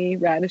brought me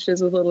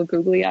radishes with little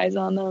googly eyes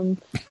on them.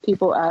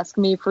 People ask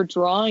me for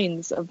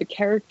drawings of the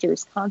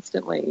characters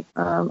constantly.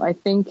 I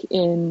think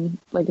in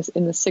the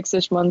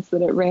 6-ish months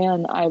that it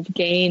ran, I've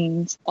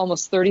gained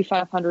almost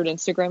 3,500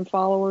 Instagram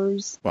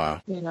followers.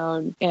 Wow.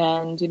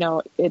 And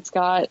it's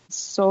got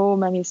so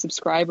many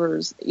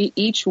subscribers.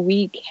 Each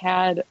week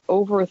had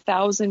over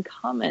 1,000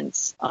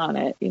 comments on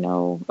it,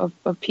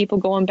 of people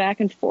going back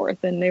and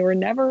forth, and they were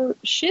never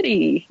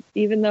shitty,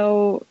 even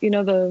though,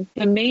 the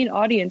main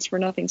audience for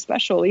Nothing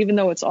Special, even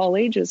though it's all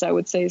ages, I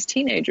would say is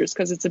teenagers,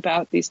 because it's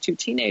about these 2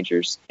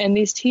 teenagers, and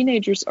these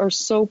teenagers are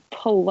so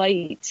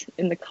polite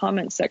in the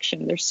comment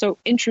section. They're so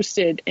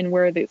interested in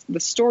where the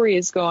story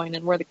is going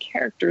and where the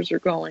characters are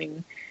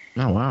going.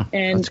 Oh, wow.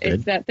 And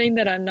it's that thing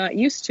that I'm not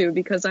used to,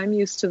 because I'm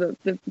used to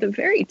the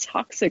very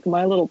toxic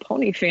My Little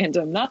Pony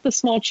fandom, not the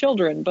small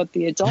children, but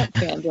the adult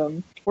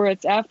fandom, where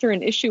it's after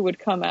an issue would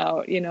come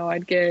out,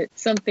 I'd get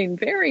something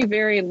very,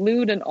 very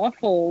lewd and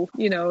awful,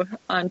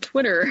 on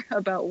Twitter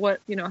about what,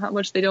 how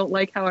much they don't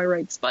like how I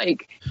write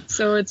Spike.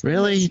 So it's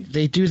really,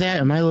 they do that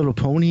in My Little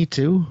Pony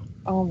too?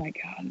 Oh my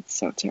God, it's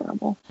so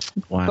terrible.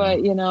 Wow. But,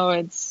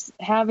 it's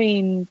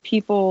having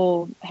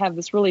people have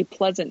this really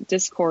pleasant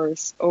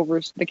discourse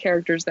over the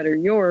characters that are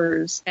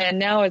yours. And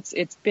now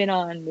it's been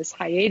on this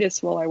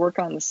hiatus while I work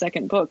on the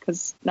second book,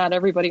 because not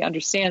everybody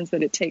understands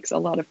that it takes a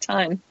lot of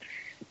time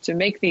to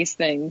make these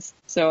things.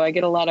 So I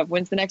get a lot of,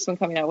 when's the next one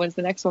coming out? When's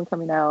the next one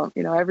coming out?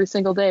 Every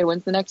single day,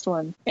 when's the next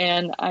one?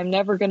 And I'm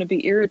never going to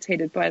be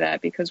irritated by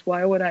that, because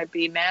why would I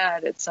be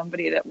mad at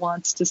somebody that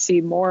wants to see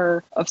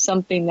more of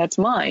something that's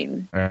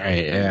mine?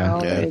 Right.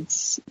 Yeah.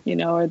 It's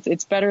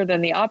better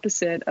than the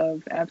opposite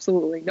of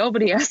absolutely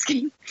nobody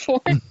asking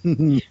for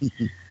it.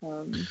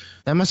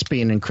 That must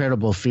be an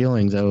incredible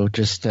feeling, though,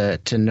 just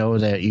to know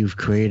that you've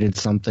created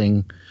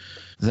something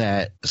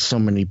that so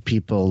many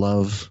people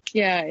love.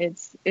 Yeah,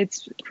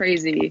 it's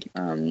crazy.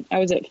 I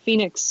was at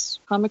Phoenix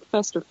Comic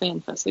Fest or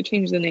Fan Fest. They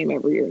change the name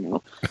every year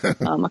now.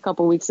 A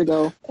couple weeks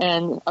ago,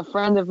 and a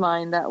friend of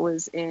mine that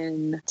was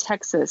in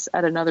Texas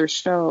at another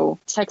show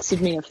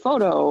texted me a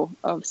photo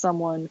of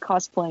someone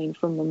cosplaying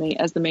from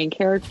as the main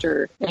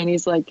character, and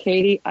he's like,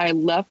 "Katie, I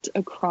leapt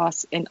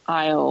across an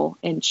aisle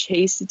and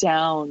chased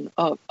down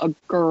a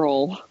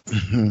girl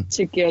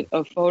to get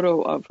a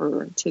photo of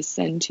her to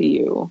send to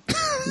you."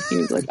 He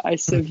was like, "I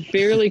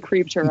severely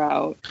creeped her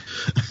out."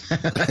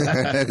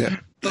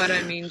 But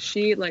I mean,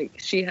 she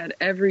had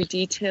every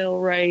detail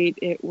right.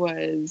 It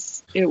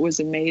was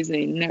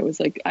amazing. And it was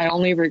like, I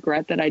only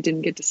regret that I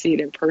didn't get to see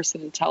it in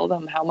person and tell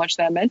them how much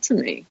that meant to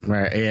me.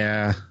 Right.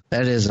 Yeah.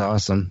 That is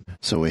awesome.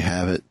 So we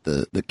have it.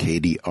 The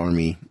Katie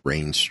Army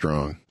reigns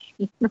strong.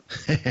 Well,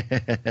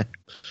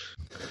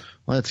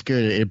 that's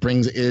good. It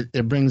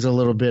brings a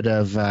little bit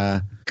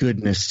of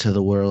goodness to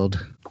the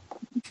world.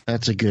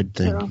 That's a good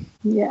thing. So,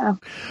 yeah.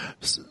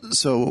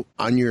 So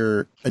on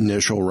your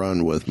initial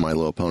run with My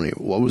Little Pony,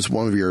 what was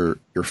one of your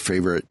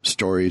favorite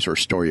stories or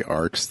story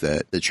arcs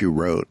that you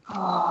wrote?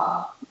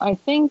 I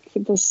think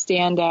the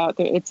standout,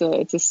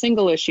 it's a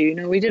single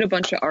issue. We did a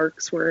bunch of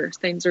arcs where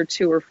things are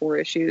 2 or 4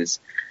 issues,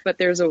 but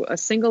there's a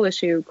single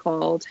issue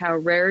called How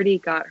Rarity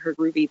Got Her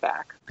Groovy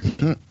Back.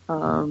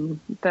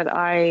 That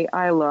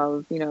I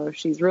love.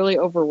 She's really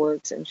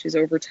overworked and she's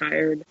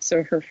overtired,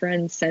 so her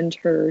friends send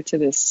her to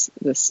this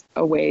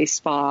away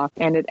spa,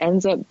 and it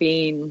ends up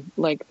being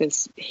like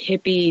this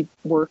hippie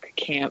work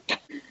camp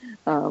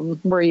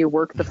where you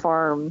work the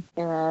farm.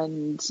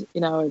 And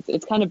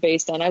it's kind of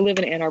based on, I live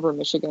in Ann Arbor,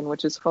 Michigan,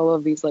 which is full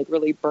of these like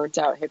really burnt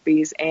out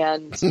hippies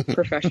and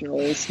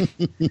professionals,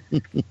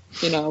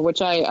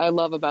 which I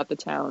love about the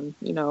town,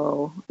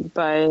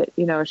 but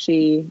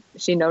she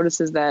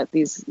notices that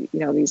these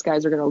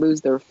guys are going to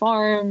lose their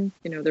farm.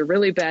 They're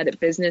really bad at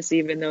business,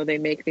 even though they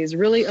make these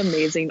really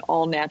amazing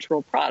all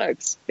natural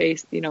products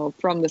based,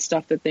 from the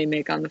stuff that they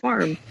make on the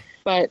farm.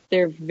 But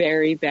they're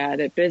very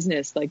bad at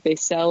business. Like, they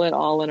sell it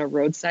all in a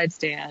roadside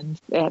stand.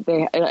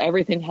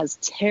 Everything has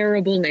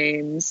terrible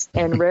names.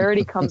 And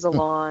Rarity comes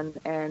along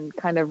and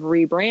kind of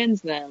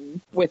rebrands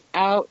them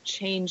without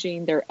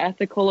changing their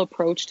ethical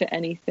approach to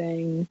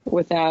anything,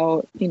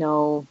 without,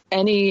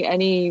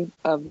 any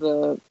of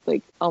the,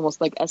 like,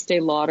 almost like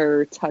Estee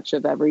Lauder touch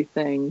of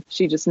everything.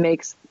 She just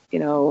makes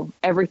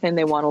everything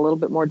they want a little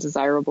bit more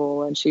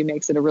desirable, and she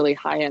makes it a really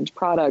high-end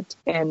product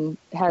and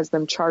has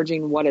them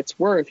charging what it's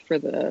worth for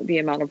the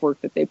amount of work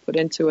that they put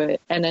into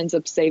it, and ends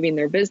up saving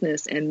their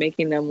business and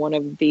making them one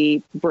of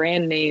the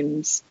brand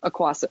names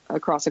across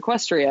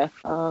Equestria.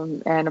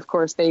 And of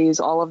course they use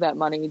all of that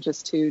money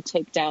just to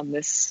take down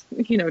this,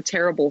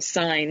 terrible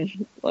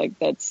sign, like,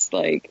 that's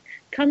like,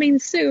 coming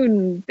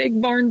soon,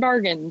 big barn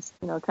bargains,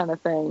 kind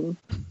of thing.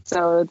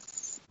 So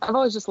I've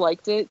always just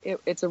liked it.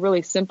 It's a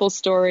really simple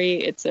story.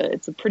 It's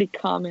a pretty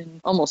common,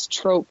 almost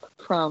trope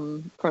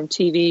from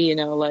TV,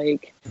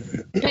 like,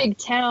 big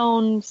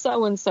town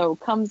so-and-so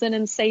comes in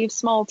and saves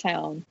small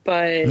town.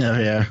 But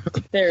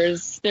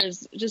there's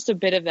just a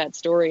bit of that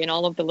story and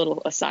all of the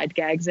little aside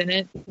gags in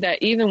it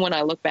that even when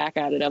I look back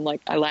at it, I'm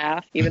like, I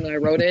laugh, even though I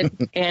wrote it.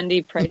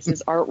 Andy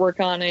Price's artwork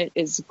on it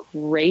is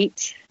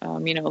great.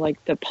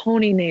 Like, the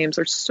pony names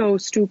are so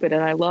stupid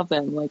and I love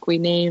them. Like, we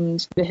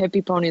named the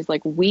hippie ponies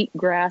like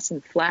Wheatgrass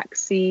and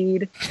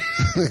Flaxseed.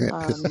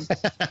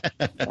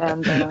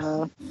 And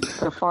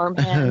the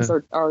farmhands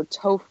are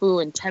Tofu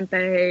and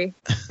Tempeh.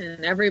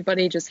 And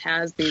everybody just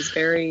has these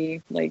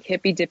very, like,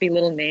 hippy-dippy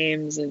little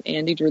names, and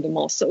Andy drew them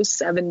all so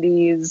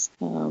 70s,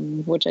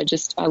 which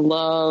I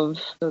love.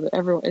 So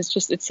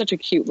it's such a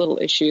cute little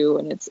issue,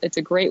 and it's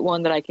a great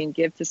one that I can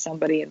give to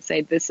somebody and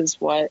say, this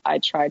is what I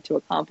tried to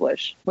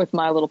accomplish with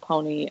My Little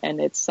Pony, and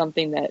it's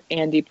something that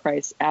Andy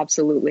Price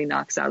absolutely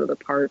knocks out of the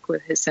park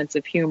with his sense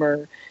of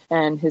humor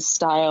and his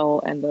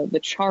style and the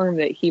charm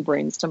that he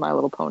brings to My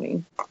Little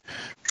Pony.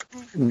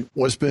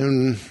 What's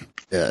been,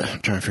 I'm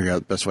trying to figure out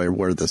the best way to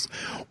word this.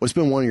 What's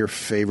been one of your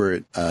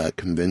favorite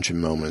convention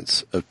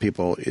moments of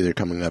people either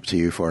coming up to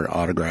you for an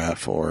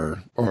autograph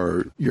or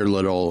your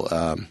little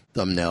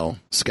thumbnail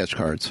sketch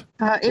cards?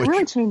 It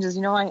really changes.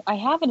 I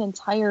have an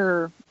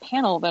entire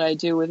panel that I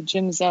do with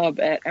Jim Zub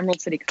at Emerald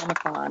City Comic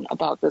Con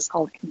about this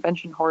called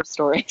Convention Horror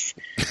Stories.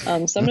 So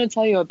I'm going to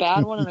tell you a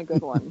bad one and a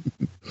good one.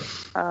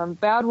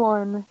 Bad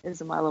one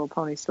is a My Little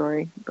Pony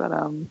story, but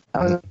I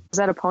was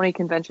at a pony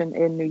convention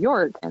in New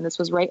York, and this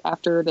was right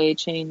after they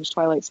changed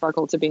Twilight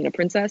Sparkle to being a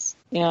princess.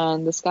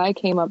 And this guy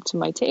came up to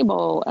my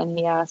table and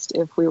he asked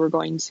if we were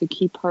going to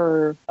keep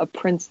her a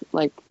prince,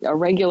 like a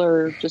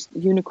regular just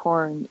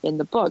unicorn in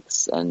the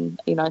books.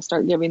 And I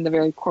start giving the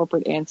very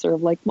corporate answer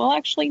of like, well,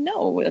 actually,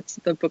 no,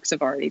 the books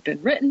have already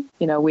been written.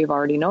 We've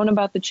already known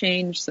about the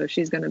change, so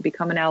she's going to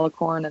become an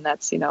alicorn, and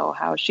that's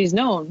how she's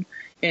known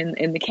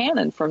in the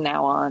canon from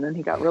now on. And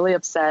he got really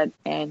upset,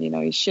 and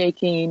he's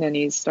shaking and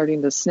he's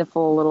starting to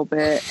sniffle a little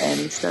bit, and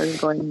he started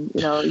going,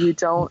 you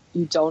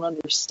don't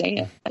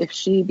understand. If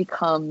she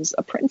becomes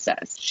a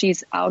princess,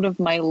 she's out of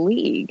my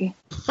league.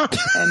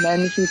 And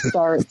then he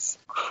starts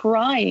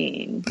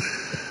crying.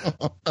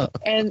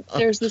 And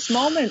there's this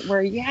moment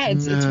where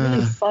it's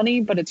really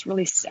funny, but it's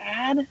really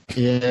sad.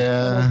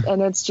 Yeah.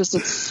 And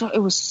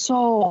it was so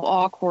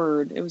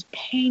awkward. It was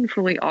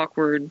painfully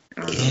awkward.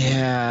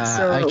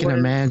 So I can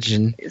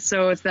imagine.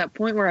 So it's that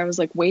point where I was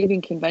like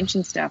waving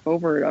convention staff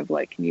over it of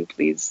like, can you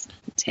please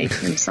take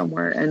him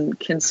somewhere and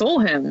console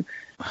him?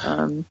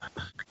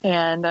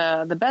 And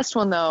the best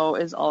one, though,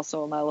 is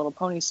also a My Little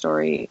Pony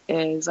story.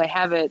 Is I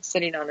have it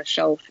sitting on a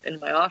shelf in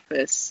my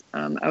office.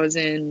 I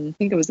think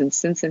it was in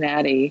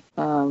Cincinnati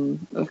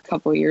a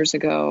couple of years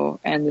ago,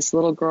 and this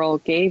little girl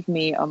gave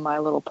me a My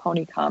Little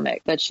Pony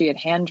comic that she had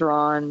hand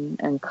drawn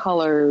and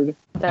colored.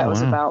 That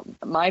was about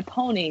my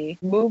pony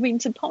moving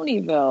to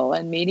Ponyville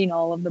and meeting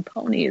all of the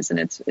ponies, and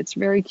it's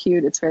very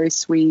cute. It's very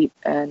sweet,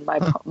 and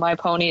my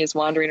pony is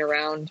wandering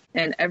around,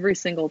 and every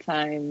single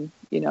time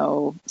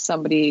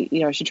somebody,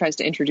 she tries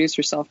to introduce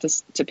herself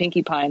to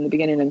Pinkie Pie in the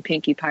beginning, and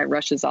Pinkie Pie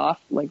rushes off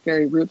like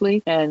very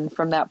rudely. And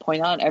from that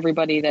point on,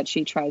 everybody that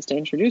she tries to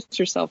introduce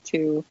herself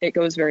to, it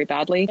goes very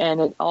badly,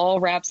 and it all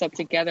wraps up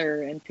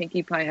together. And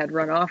Pinkie Pie had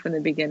run off in the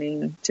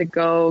beginning to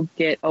go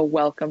get a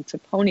welcome to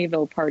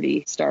Ponyville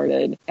party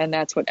started. And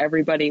that's what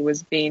everybody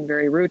was being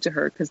very rude to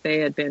her, because they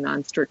had been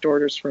on strict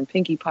orders from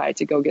Pinkie Pie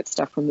to go get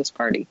stuff from this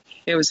party.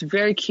 It was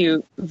very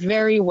cute,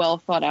 very well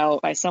thought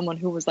out by someone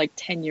who was like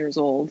 10 years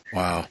old.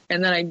 Wow.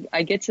 And then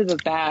I get to the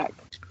back,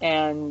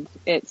 and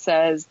it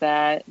says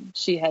that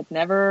she had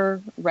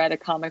never read a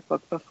comic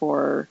book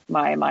before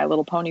My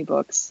Little Pony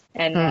books,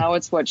 and now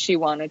it's what she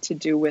wanted to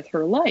do with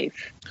her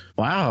life.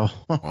 Wow.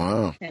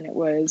 Wow. And it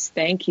was,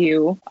 thank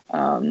you,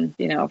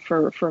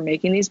 for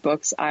making these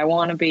books. I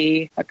want to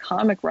be a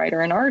comic writer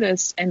and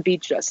artist and be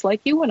just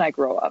like you when I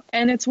grow up.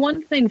 And it's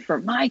one thing for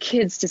my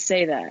kids to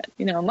say that.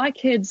 My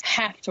kids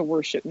have to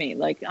worship me.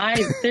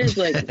 There's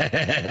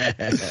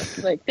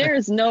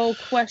there's no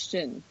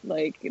question.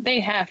 Like,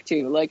 they have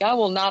to. Like, I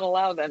will not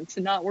allow them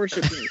to not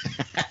worship me.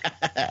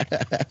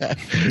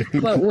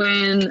 But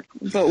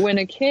when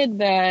a kid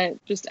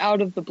that just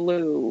out of the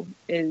blue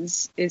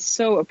is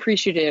so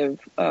appreciative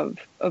of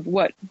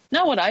what,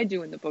 not what I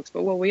do in the books,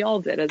 but what we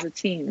all did as a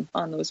team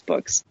on those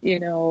books,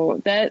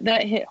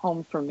 that hit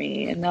home for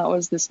me. And that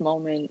was this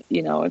moment,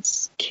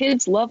 it's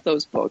kids love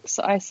those books.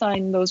 I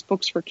sign those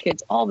books for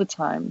kids all the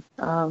time.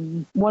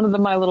 One of the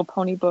My Little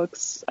Pony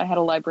books, I had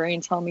a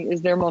librarian tell me,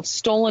 is their most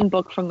stolen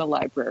book from the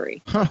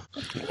library. Wow.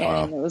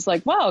 And it was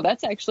like, wow,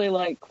 that's actually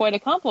like quite a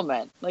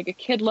compliment. Like, a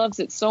kid loves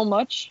it so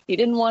much, he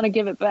didn't want to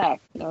give it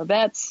back.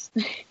 That's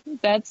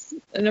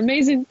an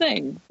amazing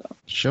thing. So.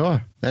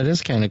 Sure. That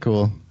is kind of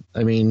cool.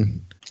 I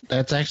mean,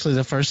 that's actually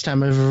the first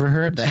time I've ever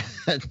heard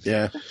that.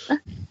 Yeah.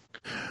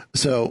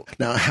 So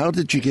now, how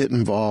did you get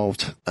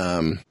involved?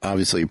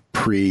 Obviously,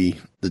 pre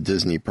the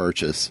Disney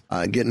purchase,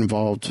 get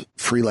involved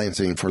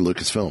freelancing for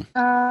Lucasfilm.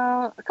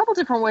 A couple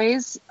different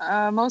ways.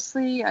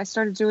 Mostly, I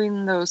started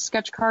doing those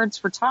sketch cards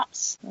for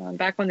Topps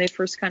back when they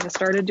first kind of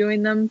started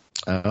doing them.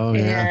 Oh,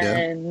 yeah.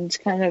 And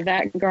kind of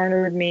that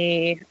garnered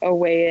me a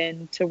way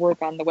in to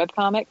work on the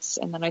webcomics.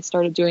 And then I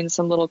started doing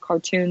some little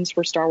cartoons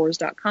for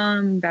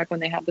StarWars.com back when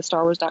they had the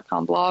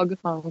StarWars.com blog.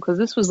 Because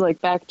this was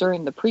like back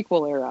during the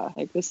prequel era.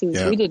 Like,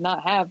 we did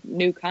not have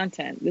new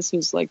content. This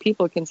was like,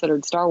 people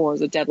considered Star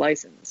Wars a dead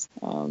license.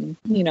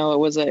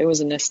 It was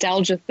a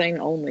nostalgia thing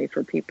only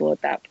for people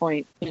at that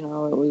point. It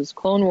was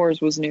Clone Wars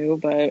was new,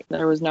 but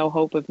there was no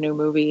hope of new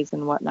movies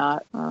and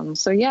whatnot.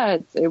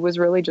 It was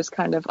really just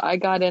kind of, I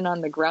got in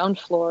on the ground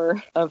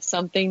floor of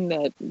something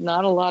that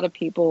not a lot of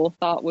people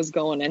thought was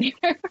going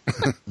anywhere.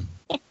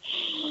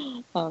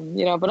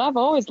 But I've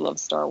always loved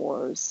Star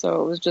Wars,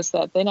 so it was just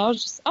that thing. I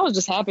was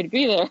just happy to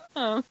be there.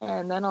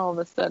 And then all of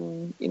a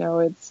sudden,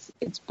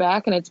 it's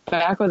back, and it's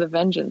back with a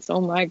vengeance.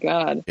 Oh my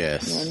God.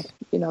 Yes. And,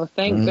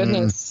 thank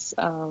goodness,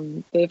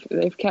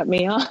 they've kept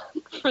me on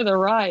for the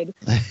ride.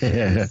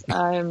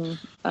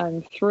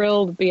 I'm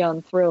thrilled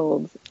beyond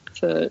thrilled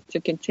to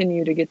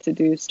continue to get to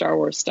do Star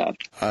Wars stuff.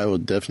 I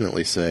would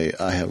definitely say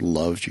I have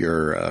loved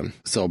your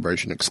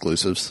Celebration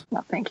exclusives.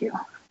 No, thank you.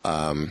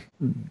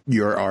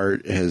 Your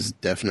art has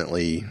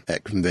definitely,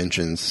 at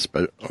conventions,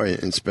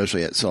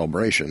 especially at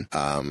Celebration,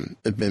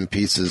 have been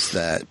pieces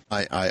that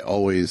I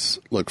always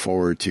look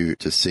forward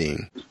to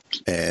seeing.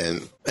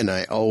 And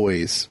I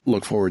always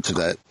look forward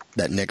to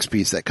that next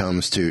piece that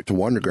comes to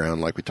Wonderground,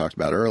 like we talked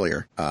about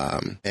earlier.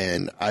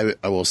 And I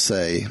will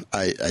say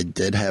I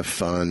did have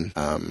fun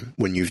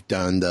when you've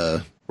done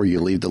where you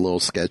leave the little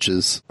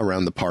sketches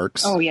around the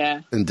parks. Oh,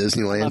 yeah. In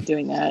Disneyland. I love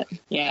doing that.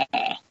 Yeah.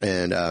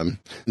 And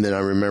then I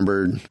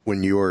remembered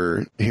when you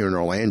were here in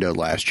Orlando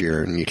last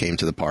year and you came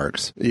to the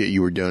parks,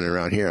 you were doing it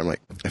around here. I'm like,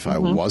 if I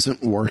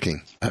wasn't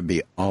working, I'd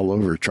be all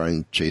over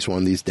trying to chase one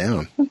of these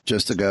down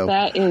just to go,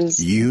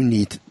 you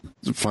need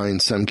to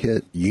find some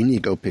kid. You need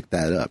to go pick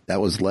that up.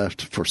 That was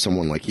left for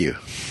someone like you.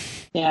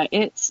 Yeah,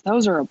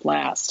 those are a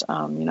blast.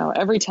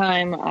 Every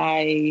time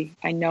I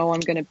know I'm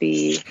going to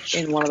be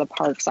in one of the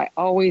parks, I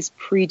always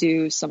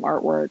pre-do some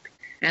artwork.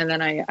 And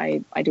then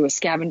I do a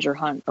scavenger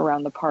hunt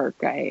around the park.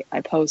 I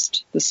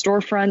post the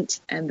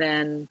storefront and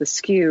then the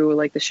SKU,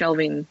 like the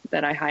shelving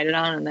that I hide it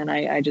on. And then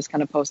I just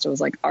kind of post it. I was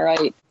like, all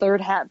right,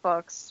 third hat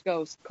box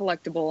goes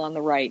collectible on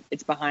the right.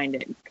 It's behind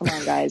it. Come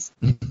on, guys.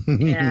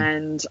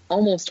 And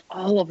almost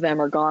all of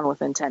them are gone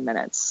within 10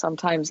 minutes,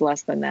 sometimes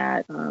less than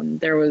that.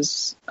 There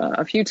was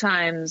a few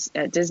times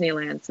at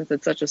Disneyland, since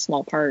it's such a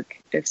small park,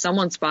 if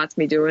someone spots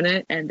me doing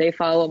it and they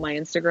follow my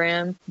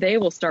Instagram, they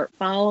will start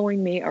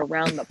following me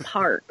around the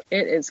park.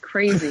 It is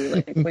crazy.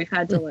 Like, we've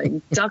had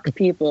to duck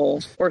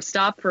people or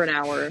stop for an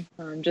hour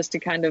just to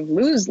kind of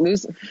lose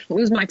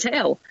my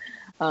tail.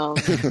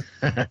 And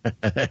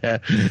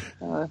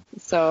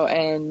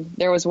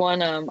there was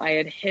one, I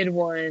had hid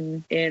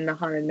one in the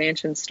Haunted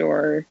Mansion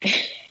store.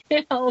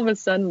 And all of a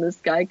sudden, this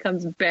guy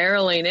comes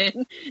barreling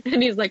in,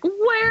 and he's like,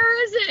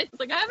 "Where is it?" It's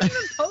like, I haven't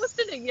even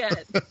posted it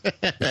yet.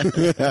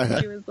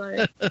 He was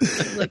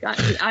like,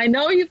 I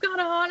know you've got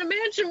a Haunted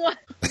Mansion one.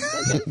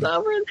 It's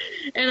over.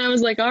 And I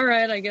was like, all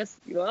right, I guess,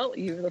 well,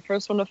 you're the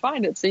first one to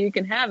find it, so you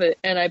can have it.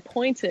 And I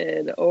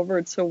pointed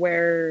over to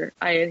where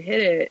I had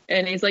hid it,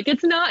 and he's like,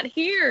 "It's not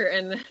here."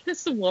 And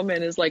this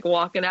woman is like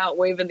walking out,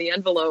 waving the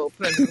envelope,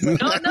 and I was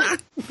like, "Oh, no."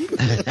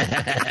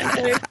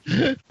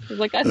 I was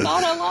like, "I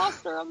thought I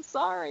lost her. I'm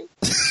sorry."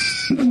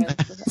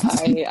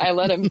 I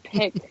let him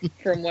pick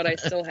from what I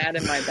still had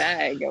in my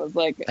bag. I was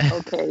like,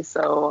 okay,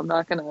 so I'm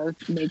not going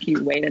to make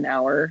you wait an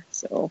hour.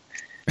 So.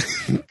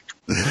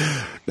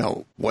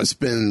 Now, what's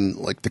been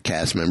like the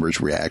cast members'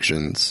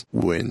 reactions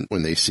when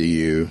they see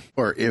you,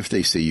 or if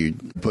they see you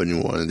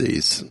putting one of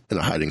these in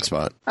a hiding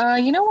spot?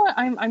 You know what?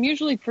 I'm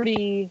usually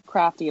pretty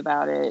crafty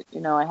about it.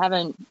 I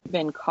haven't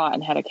been caught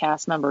and had a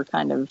cast member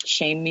kind of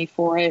shame me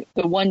for it.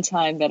 The one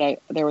time that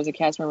there was a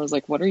cast member was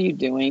like, "What are you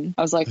doing?"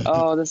 I was like,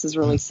 "Oh, this is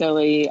really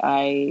silly.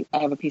 I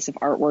have a piece of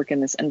artwork in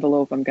this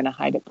envelope. I'm going to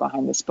hide it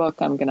behind this book.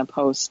 I'm going to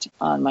post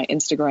on my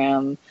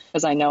Instagram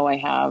because I know I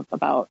have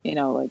about,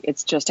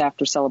 it's just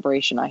after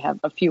Celebration. I have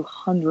a few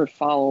hundred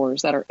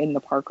followers that are in the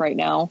park right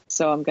now.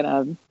 So I'm going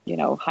to,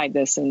 hide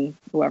this, and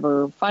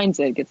whoever finds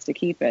it gets to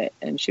keep it."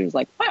 And she was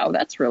like, "Wow,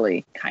 that's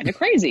really kind of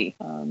crazy."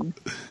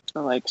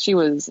 So she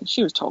was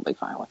totally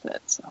fine with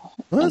it. So,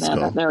 well, and then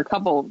cool. There are a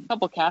couple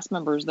cast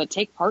members that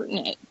take part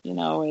in it.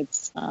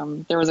 It's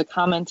there was a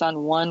comment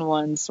on one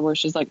once where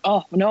she's like,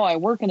 "Oh no, I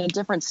work in a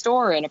different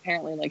store," and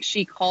apparently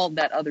she called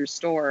that other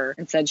store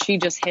and said, "She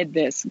just hid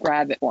this,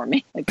 grab it for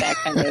me," like that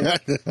kind of.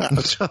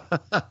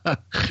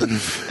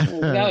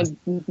 That was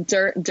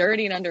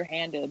dirty and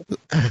underhanded.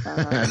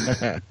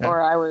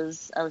 Or I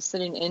was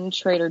sitting in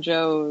Trader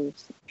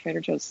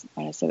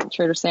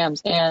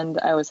Sam's, and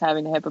I was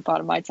having a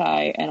hippopotami Mai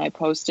Tai, and I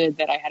posted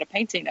that I had a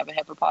painting of a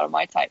hippopotami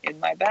Mai Tai in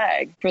my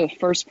bag for the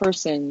first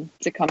person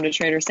to come to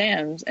Trader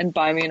Sam's and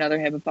buy me another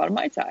hippopotami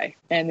Mai Tai.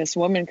 And this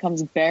woman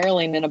comes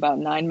barreling in about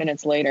 9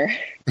 minutes later,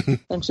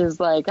 and she's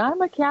like,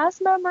 "I'm a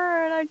cast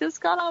member, and I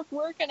just got off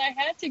work, and I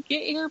had to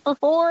get here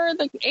before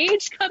the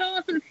age cut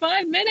off in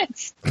 5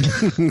 minutes."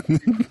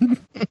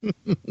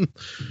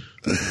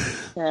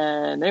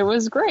 And it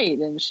was great,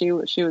 and she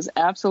was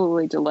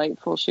absolutely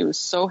delightful. She was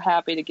so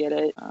happy to get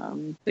it.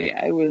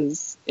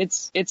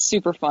 It's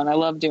super fun. I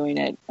love doing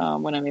it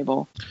when I'm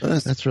able.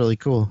 That's really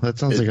cool. That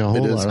sounds like a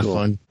whole lot of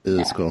fun. It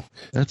is cool.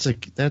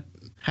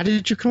 How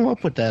did you come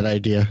up with that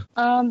idea?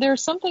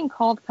 There's something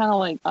called kind of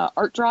like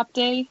Art Drop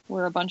Day,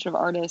 where a bunch of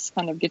artists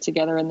kind of get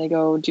together and they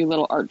go do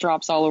little art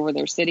drops all over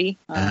their city.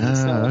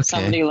 If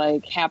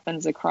somebody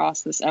happens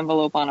across this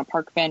envelope on a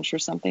park bench or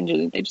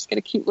something, they just get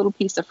a cute little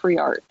piece of free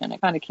art, and it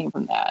kind of came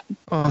from that.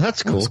 Oh,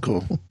 that's cool. That's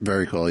cool.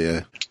 Very cool,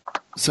 yeah.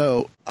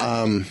 So,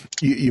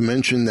 you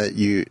mentioned that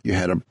you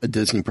had a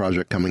Disney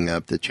project coming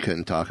up that you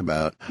couldn't talk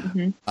about.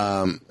 Mm-hmm.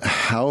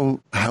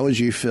 How would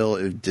you feel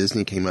if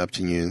Disney came up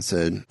to you and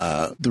said,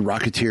 the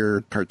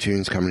Rocketeer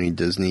Cartoons Company,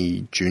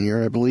 Disney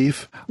Junior, I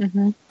believe,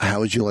 mm-hmm. How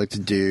would you like to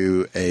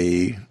do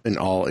an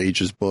all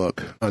ages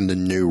book on the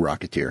new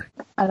Rocketeer?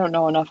 I don't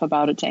know enough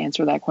about it to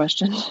answer that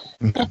question.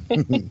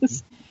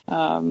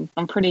 I'm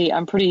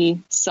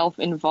pretty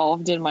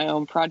self-involved in my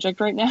own project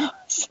right now,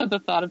 so the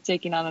thought of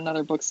taking on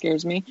another book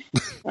scares me.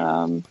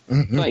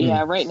 But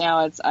yeah, right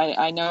now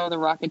I know the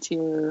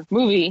Rocketeer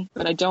movie,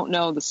 but I don't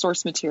know the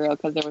source material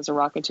because there was a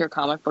Rocketeer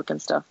comic book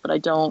and stuff. But I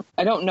don't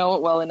know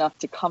it well enough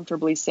to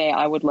comfortably say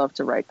I would love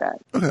to write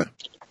that. Okay.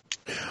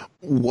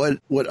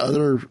 What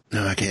other?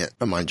 No, I can't.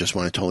 My mind just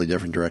went a totally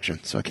different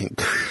direction, so I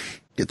can't.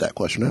 get that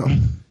question out.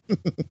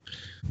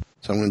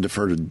 So I'm going to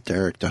defer to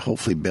Derek to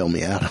hopefully bail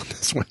me out on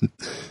this one.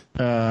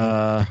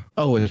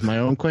 With my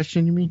own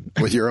question, you mean?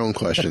 With your own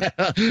question.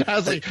 I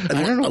was like,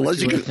 I don't know what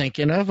you were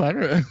thinking of. I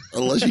don't know.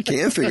 Unless you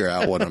can figure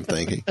out what I'm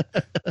thinking.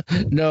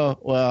 No,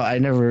 well, I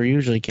never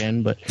usually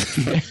can, but...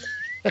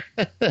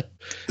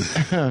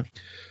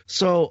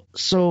 So,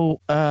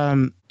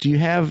 do you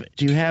have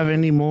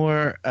any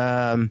more?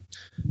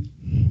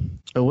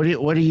 What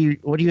do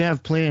you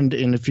have planned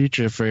in the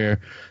future for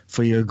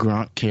your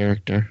Gronk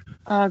character?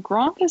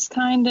 Gronk is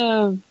kind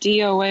of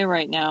DOA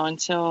right now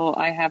until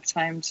I have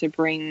time to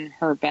bring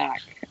her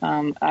back.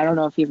 I don't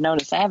know if you've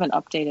noticed, I haven't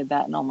updated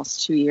that in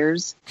almost 2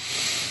 years.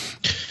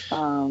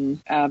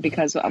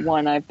 Because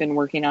one, I've been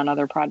working on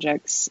other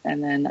projects,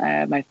 and then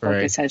my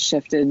focus has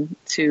shifted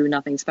to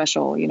Nothing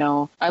Special. You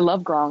know, I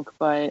love Gronk,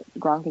 but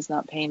Gronk is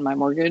not paying my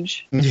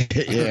mortgage.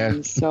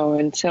 Yeah. So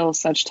until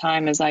such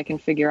time as I can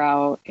figure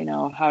out, you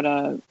know, how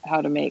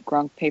to make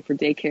Gronk pay for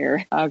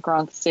daycare,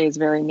 Gronk stays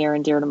very near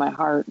and dear to my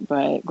heart.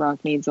 But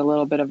Gronk needs a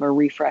little bit of a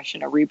refresh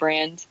and a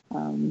rebrand.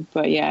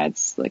 But yeah,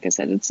 it's like I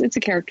said, it's a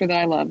character that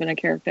I love and a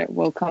character that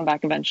will come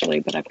back eventually.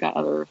 But I've got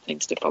other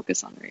things to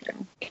focus on right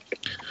now.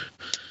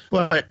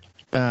 But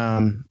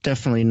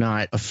definitely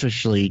not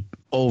officially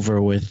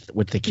over with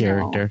the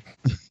character.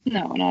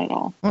 No, not at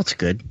all. Well, that's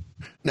good.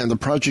 Now, the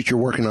project you're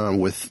working on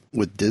with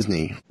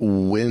Disney,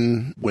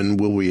 when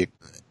will we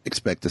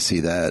expect to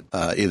see that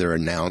either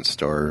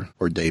announced or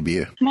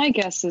debut? My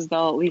guess is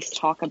they'll at least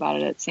talk about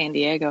it at San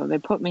Diego. They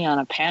put me on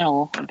a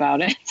panel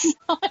about it. So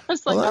I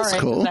was like, all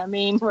right, cool. Does that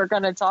mean we're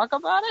going to talk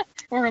about it?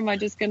 Or am I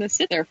just going to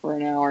sit there for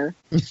an hour?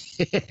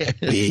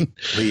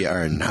 We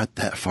are not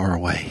that far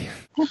away.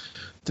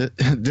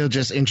 They'll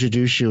just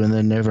introduce you and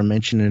then never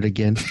mention it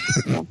again.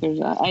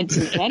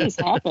 That has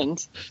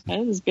happened.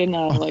 That has been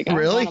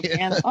really?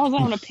 I was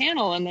on a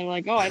panel and they're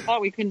like, "Oh, I thought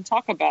we couldn't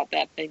talk about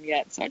that thing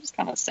yet," so I just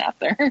kind of sat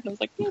there and I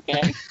was like,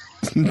 "Okay."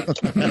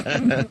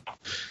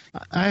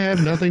 I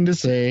have nothing to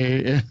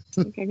say.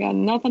 I got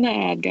nothing to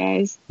add,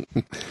 guys.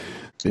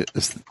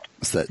 It's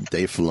that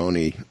Dave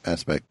Filoni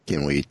aspect.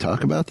 Can we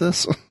talk about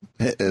this?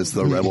 As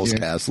the Rebels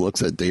cast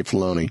looks at Dave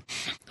Filoni.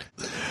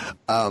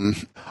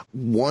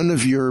 One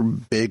of your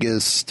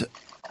biggest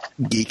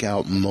geek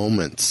out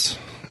moments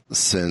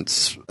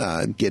since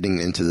getting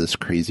into this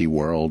crazy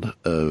world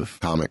of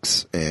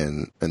comics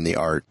and the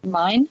art.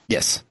 Mine?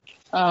 Yes.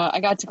 I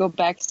got to go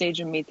backstage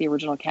and meet the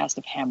original cast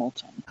of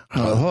Hamilton.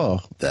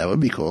 Oh, that would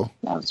be cool.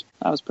 That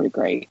was pretty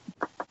great.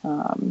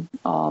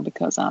 All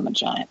because I'm a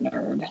giant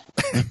nerd.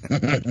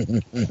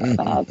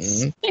 I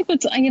think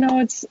that's,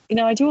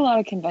 I do a lot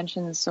of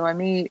conventions, so I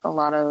meet a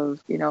lot of,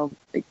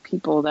 big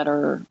people that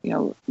are,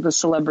 the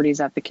celebrities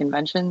at the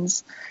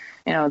conventions.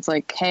 It's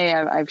like, hey,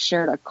 I've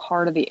shared a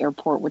car to the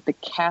airport with the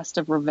cast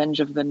of Revenge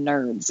of the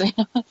Nerds.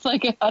 It's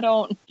like,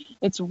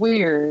 it's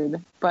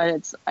weird,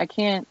 but I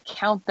can't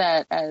count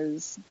that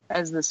as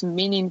this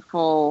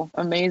meaningful,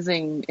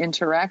 amazing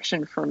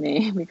interaction for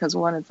me, because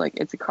one, it's like,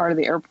 it's a car to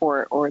the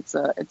airport, or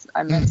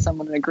I met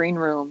someone in a green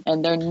room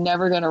and they're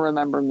never going to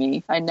remember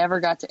me. I never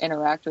got to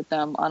interact with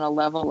them on a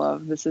level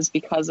of this is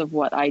because of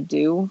what I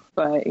do.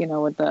 But,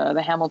 with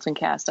the Hamilton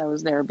cast, I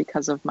was there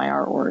because of my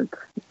artwork,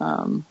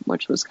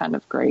 which was kind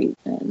of great.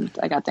 And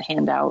I got to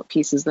hand out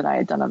pieces that I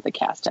had done of the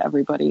cast to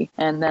everybody.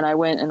 And then I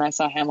went and I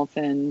saw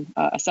Hamilton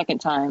a second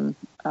time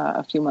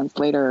a few months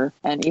later.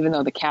 And even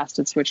though the cast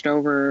had switched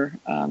over,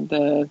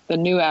 the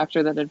new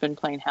actor that had been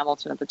playing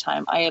Hamilton at the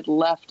time, I had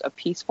left a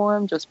piece for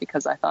him just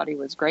because I thought he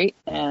was great.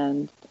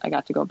 And I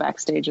got to go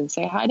backstage and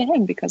say hi to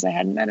him because I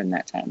hadn't met him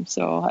that time.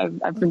 So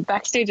I've been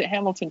backstage at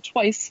Hamilton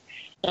twice.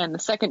 And the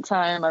second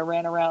time I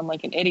ran around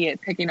like an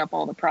idiot picking up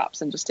all the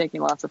props and just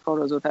taking lots of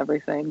photos with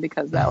everything,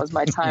 because that was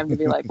my time to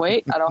be like,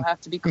 wait, I don't have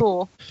to be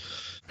cool.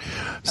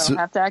 I don't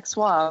have to act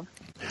suave.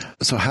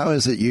 So how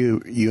is it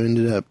you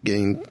ended up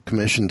getting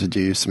commissioned to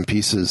do some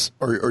pieces,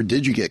 or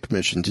did you get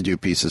commissioned to do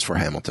pieces for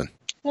Hamilton?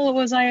 Well, it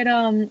was I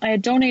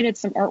had donated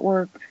some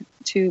artwork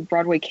to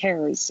Broadway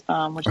Cares,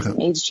 which is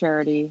an AIDS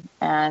charity,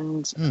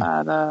 and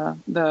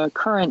the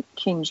current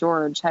King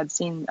George had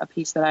seen a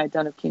piece that I had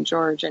done of King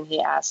George, and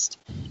he asked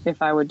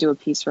if I would do a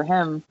piece for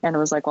him, and it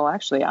was like, well,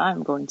 actually,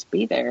 I'm going to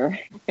be there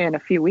in a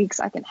few weeks.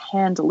 I can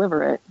hand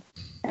deliver it.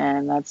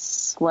 And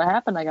that's what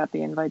happened. I got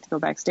the invite to go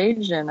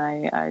backstage, and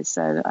I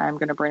said, I'm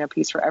going to bring a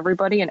piece for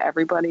everybody. And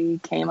everybody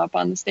came up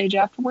on the stage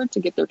afterward to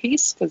get their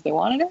piece because they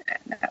wanted it.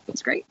 And that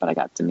was great. But I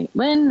got to meet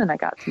Lynn, and I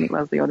got to meet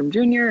Leslie Odom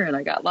Jr., and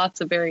I got lots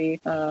of very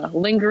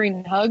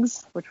lingering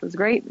hugs, which was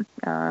great.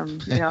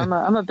 I'm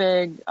a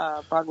big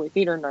Broadway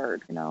theater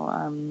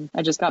nerd.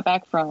 I just got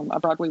back from a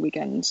Broadway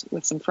weekend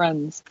with some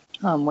friends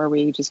where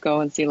we just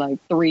go and see like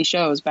 3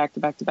 shows back to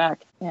back to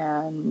back.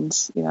 And,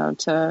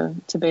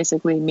 to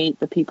basically meet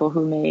the people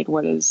who made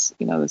what is,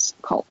 this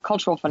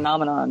cultural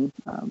phenomenon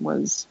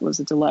was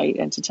a delight,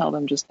 and to tell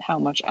them just how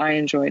much I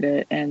enjoyed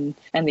it and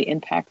the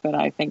impact that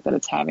I think that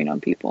it's having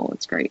on people.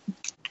 It's great.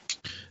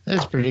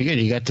 That's pretty good.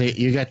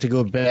 You got to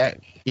go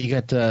back you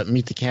got to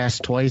meet the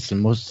cast twice,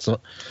 and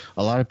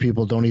a lot of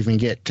people don't even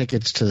get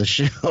tickets to the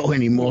show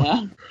anymore.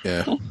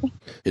 Yeah. Yeah.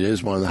 It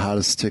is one of the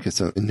hottest tickets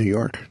in New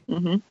York.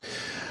 Mm-hmm.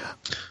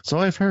 So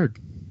I've heard.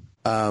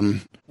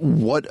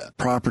 What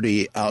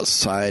property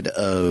outside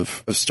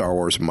of Star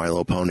Wars and My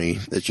Little Pony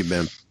that you've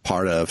been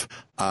part of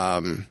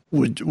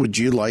would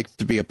you like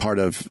to be a part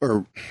of,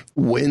 or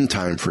when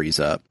time frees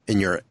up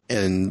and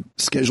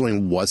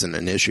scheduling wasn't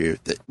an issue,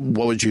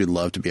 what would you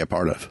love to be a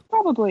part of?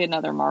 Probably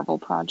another Marvel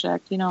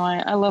project. You know,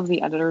 I love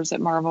the editors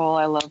at Marvel.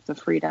 I love the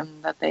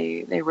freedom that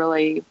they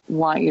really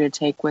want you to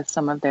take with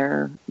some of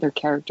their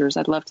characters.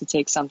 I'd love to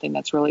take something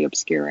that's really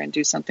obscure and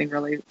do something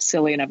really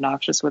silly and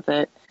obnoxious with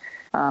it.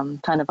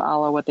 Kind of a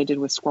la what they did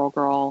with Squirrel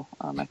Girl.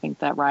 I think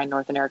that Ryan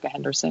North and Erica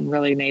Henderson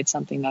really made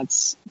something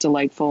that's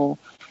delightful.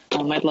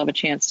 I'd love a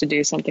chance to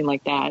do something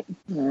like that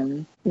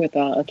with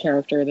a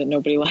character that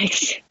nobody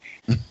likes.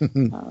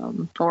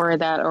 Or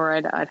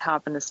I'd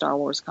hop into Star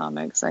Wars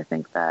comics. I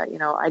think that, you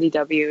know,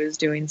 IDW is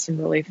doing some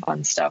really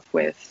fun stuff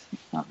with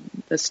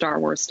the Star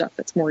Wars stuff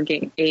that's more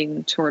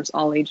aimed towards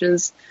all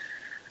ages.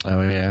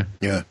 Oh yeah,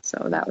 yeah.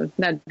 So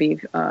that'd be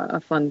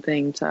a fun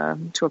thing to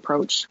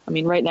approach. I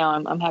mean, right now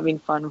I'm having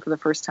fun for the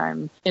first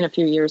time in a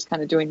few years,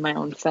 kind of doing my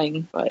own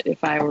thing. But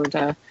if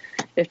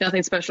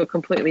nothing special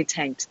completely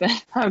tanked, then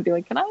I would be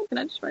like, can I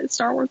just write a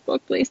Star Wars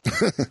book, please?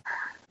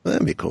 Well,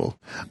 that'd be cool.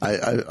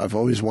 I've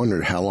always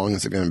wondered how long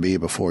is it going to be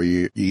before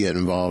you get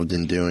involved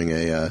in doing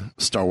a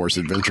Star Wars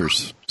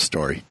Adventures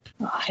story.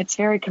 It's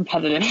very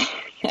competitive.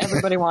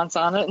 Everybody wants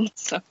on it,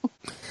 so.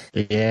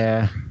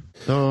 Yeah.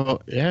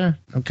 So, yeah,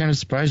 I'm kind of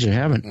surprised you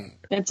haven't.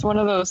 It's one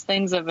of those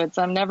things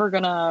I'm never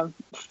going to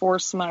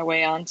force my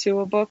way onto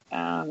a book.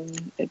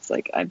 It's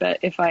like, I bet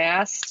if I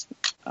asked,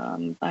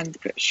 I'm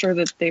sure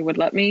that they would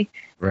let me.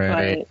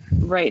 Right.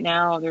 But right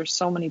now, there's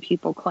so many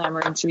people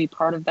clamoring to be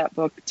part of that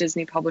book.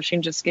 Disney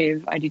Publishing just gave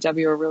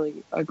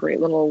IDW a great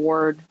little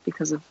award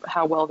because of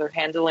how well they're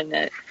handling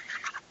it.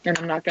 And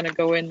I'm not going to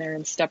go in there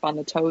and step on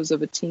the toes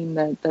of a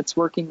team that's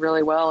working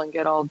really well and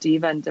get all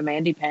diva and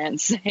demandy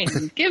pants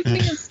saying, give me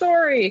a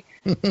story.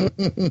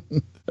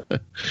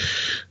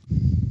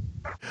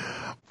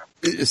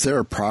 Is there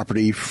a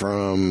property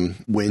from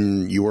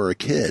when you were a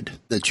kid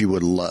that you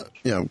would love?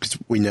 You know, because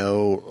we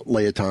know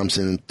Leah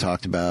Thompson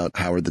talked about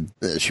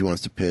she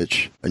wants to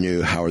pitch a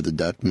new Howard the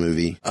Duck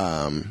movie.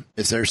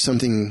 Is there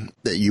something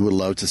that you would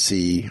love to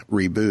see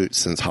reboot,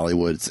 since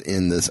Hollywood's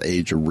in this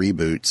age of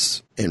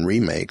reboots and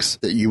remakes,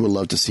 that you would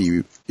love to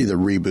see either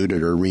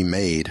rebooted or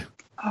remade?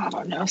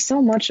 Oh, no.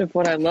 So much of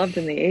what I loved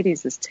in the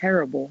 80s is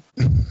terrible.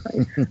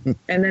 And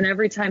then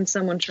every time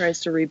someone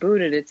tries to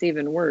reboot it, it's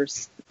even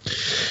worse.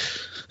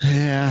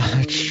 Yeah,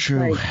 that's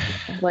true.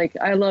 Like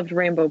I loved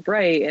Rainbow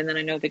Bright, and then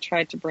I know they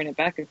tried to bring it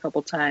back a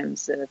couple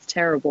times, and it's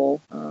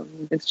terrible.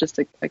 It's just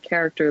a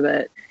character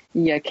that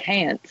you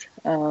can't.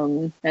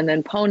 And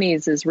then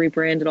Ponies is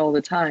rebranded all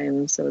the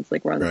time, so it's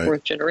like we're on the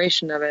fourth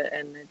generation of it,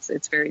 and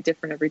it's very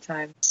different every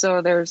time.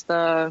 So there's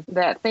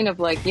that thing of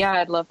like, yeah,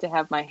 I'd love to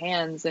have my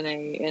hands in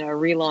a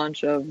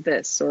relaunch of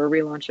this or a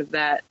relaunch of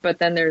that, but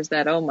then there's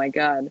that, oh my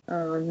god.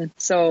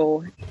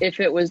 So if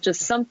it was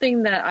just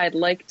something that I'd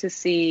like to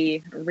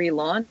see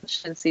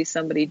relaunched and see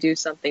somebody do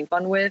something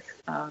fun with,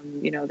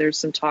 there's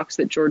some talks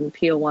that Jordan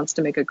Peele wants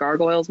to make a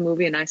Gargoyles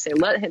movie, and I say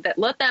let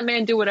that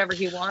man do whatever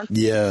he wants.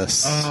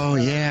 Yes. Oh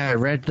yeah, I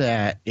read that.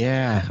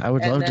 Yeah, I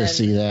would love to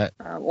see that.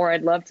 Or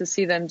I'd love to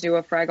see them do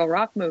a Fraggle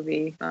Rock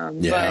movie.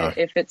 But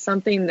if it's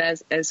something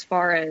that's as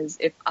far as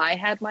if I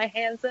had my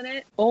hands in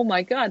it, oh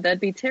my god, that'd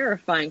be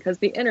terrifying because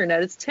the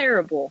internet is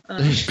terrible.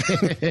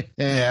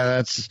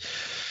 Yeah,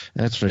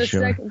 that's for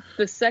sure.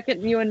 The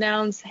second you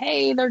announce,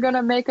 hey, they're going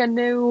to make a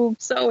new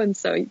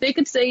so-and-so, they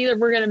could say either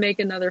we're going to make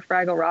another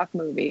Fraggle Rock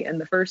movie, and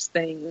the first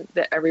thing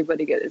that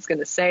everybody is going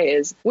to say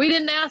is, we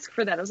didn't ask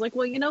for that. I was like,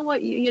 well, you know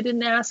what you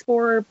didn't ask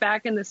for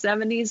back in the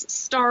 70s?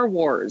 Star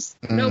Wars.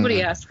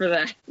 Nobody asked for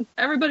that.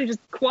 Everybody just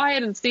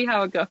quiet and see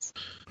how it goes.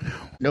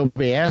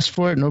 Nobody asked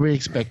for it, nobody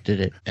expected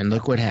it, and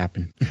look what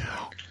happened.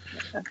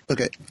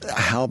 Okay,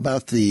 how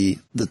about the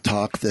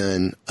talk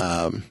then?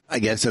 I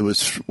guess it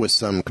was with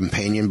some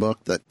companion book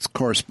that's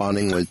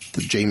corresponding with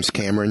the James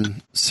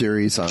Cameron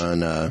series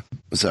on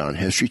was it on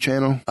History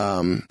Channel?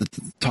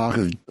 The talk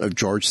of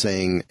George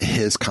saying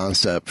his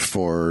concept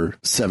for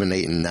 7,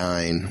 8, and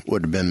 9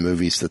 would have been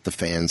movies that the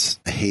fans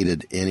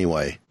hated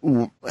anyway.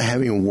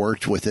 Having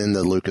worked within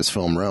the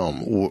Lucasfilm realm,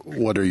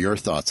 what are your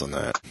thoughts on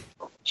that?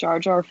 Jar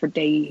Jar for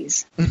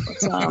days.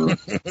 You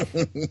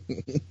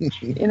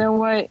know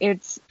what?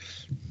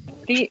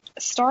 The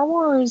Star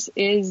Wars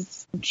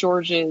is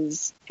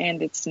George's,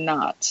 and it's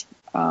not.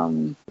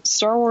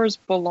 Star Wars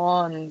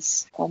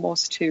belongs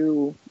almost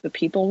to the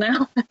people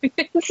now.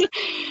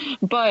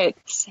 But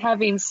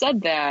having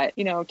said that,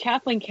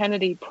 Kathleen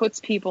Kennedy puts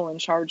people in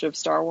charge of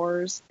Star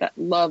Wars that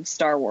love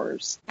Star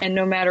Wars. And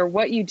no matter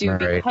what you do,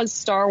 because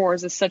Star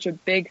Wars is such a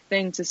big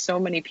thing to so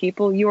many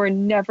people, you are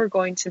never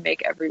going to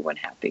make everyone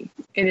happy.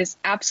 It is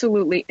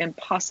absolutely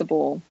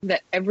impossible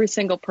that every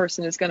single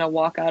person is going to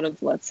walk out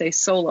of, let's say,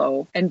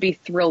 Solo and be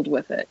thrilled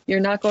with it. You're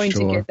not going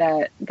to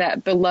get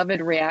that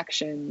beloved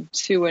reaction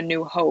to A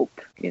New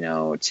Hope,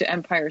 to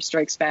Empire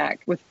Strikes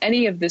Back. With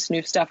any of this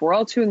new stuff, we're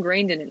all too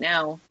ingrained in it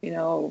now.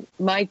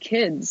 My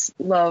kids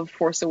love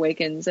Force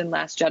Awakens and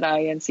Last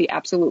Jedi and see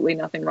absolutely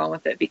nothing wrong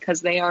with it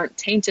because they aren't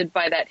tainted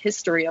by that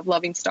history of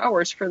loving Star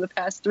Wars for the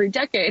past 3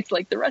 decades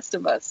like the rest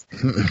of us.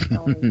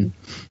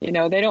 They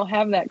don't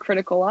have that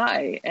critical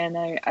eye. And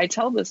I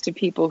tell this to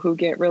people who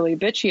get really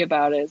bitchy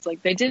about it. It's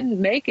like, they didn't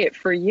make it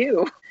for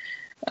you.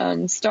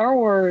 Star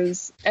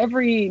Wars,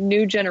 every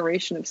new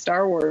generation of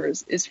Star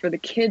Wars is for the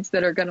kids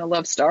that are going to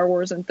love Star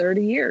Wars in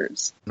 30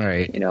 years.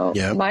 Right.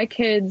 My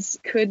kids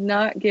could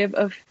not give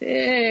a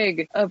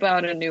fig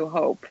about A New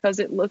Hope because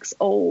it looks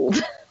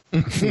old.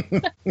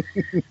 And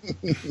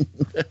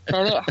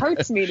it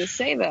hurts me to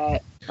say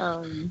that.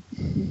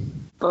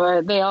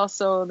 But they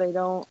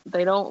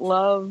don't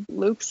love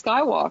Luke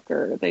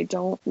Skywalker. They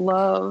don't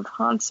love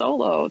Han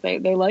Solo. They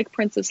like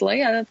Princess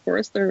Leia. Of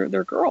course, they're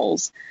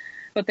girls.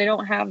 But they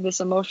don't have this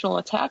emotional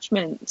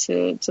attachment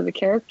to the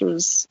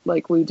characters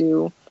like we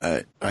do.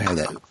 I had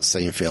that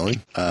same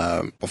feeling.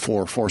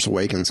 Before Force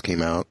Awakens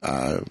came out,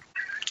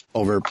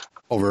 over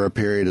a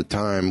period of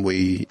time,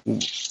 we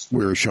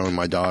were showing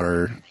my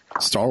daughter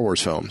Star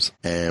Wars films,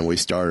 and we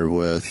started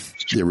with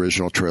the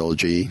original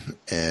trilogy,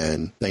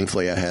 and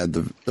thankfully I had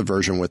the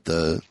version with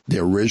the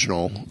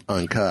original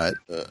uncut.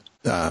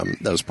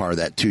 That was part of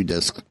that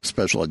 2-disc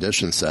special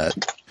edition set.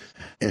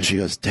 And she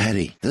goes,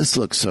 "Daddy, this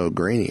looks so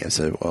grainy." I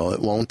said, "Well, it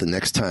won't the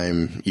next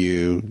time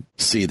you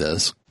see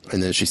this."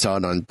 And then she saw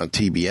it on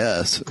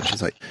TBS. And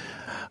she's like,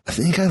 "I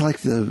think I like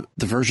the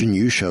version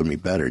you showed me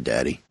better,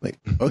 Daddy." Like,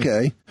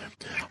 okay.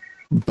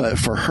 But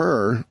for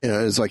her,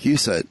 it's like you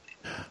said,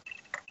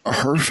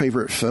 her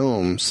favorite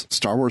films,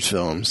 Star Wars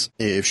films,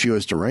 if she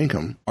was to rank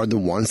them, are the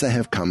ones that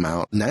have come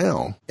out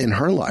now in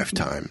her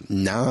lifetime,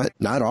 not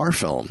our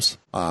films.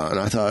 And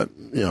I thought,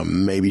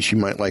 maybe she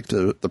might like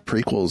the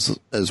prequels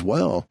as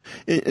well.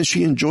 And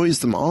she enjoys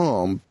them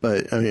all,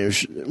 but I mean,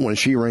 when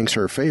she ranks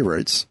her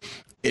favorites,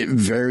 it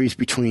varies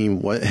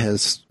between what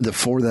has the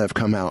 4 that have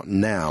come out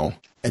now,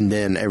 and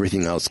then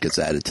everything else gets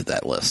added to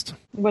that list.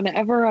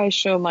 Whenever I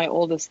show my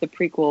oldest the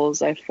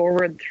prequels, I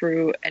forward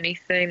through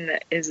anything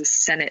that is a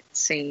Senate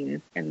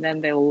scene, and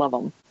then they love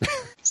them.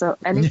 So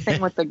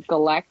anything with the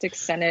Galactic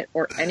Senate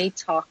or any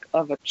talk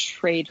of a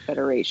trade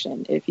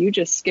federation, if you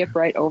just skip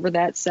right over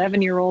that,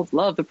 7-year-olds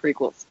love the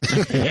prequels.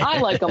 I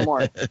like them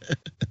more.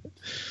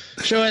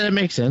 Sure, that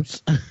makes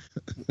sense.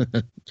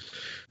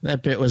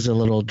 That bit was a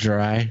little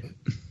dry.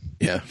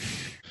 Yeah.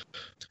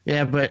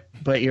 Yeah,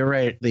 but you're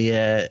right.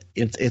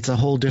 It's a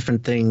whole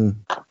different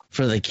thing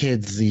for the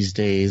kids these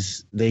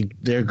days.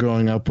 They're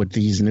growing up with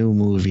these new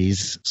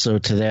movies, so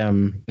to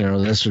them,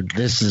 this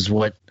is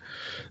what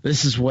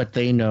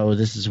they know.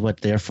 This is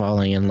what they're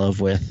falling in love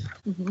with.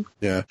 Mm-hmm.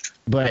 Yeah.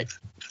 But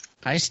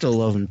I still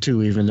love them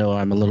too, even though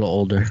I'm a little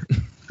older.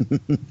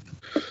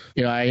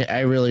 I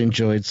really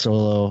enjoyed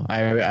Solo.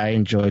 I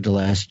enjoyed The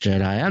Last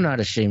Jedi. I'm not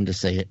ashamed to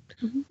say it.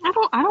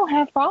 I don't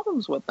have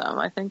problems with them.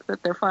 I think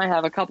that they're fine. I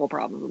have a couple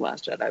problems with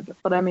Last Jedi,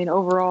 but I mean,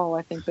 overall,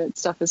 I think that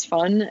stuff is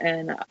fun.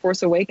 And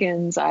Force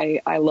Awakens, I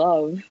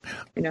love.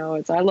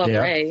 I love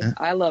Rey.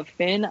 I love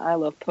Finn. I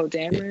love Poe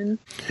Dameron.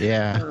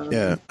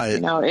 Yeah.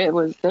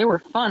 They were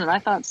fun, and I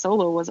thought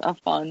Solo was a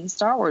fun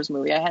Star Wars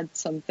movie. I had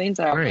some things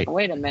that I was like,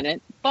 wait a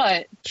minute,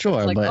 but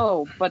sure,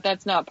 but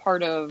that's not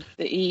part of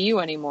the EU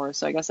anymore,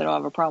 so I guess I don't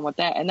have a problem with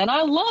that. And then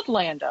I love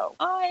Lando.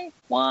 I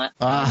want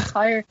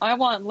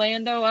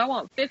Lando. I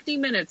want 50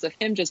 minutes of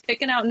him just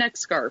picking out neck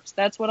scarves.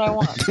 That's what I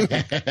want.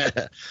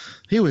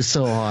 He was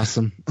so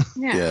awesome.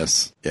 Yeah.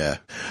 Yes. Yeah.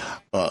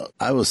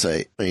 I will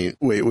say,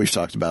 we've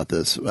talked about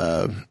this.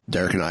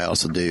 Derek and I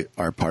also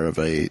are part of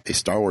a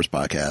Star Wars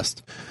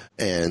podcast.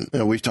 And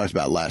we've talked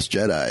about Last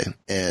Jedi,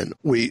 and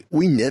we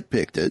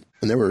nitpicked it,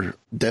 and there were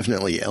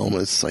definitely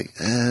elements like,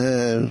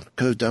 could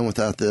have done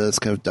without this,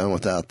 could have done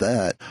without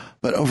that.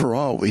 But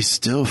overall, we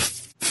still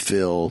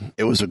feel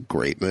it was a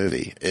great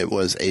movie. It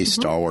was a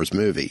Star Wars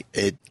movie.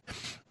 It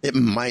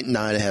might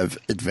not have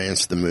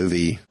advanced the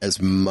movie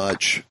as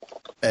much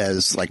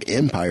as like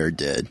Empire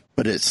did,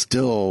 but it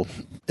still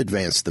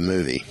advanced the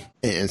movie,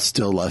 and it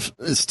still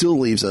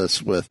leaves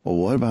us with, well,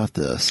 what about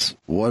this?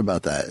 What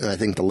about that? And I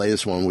think the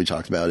latest one we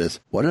talked about is,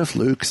 what if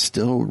Luke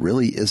still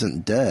really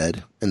isn't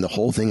dead, and the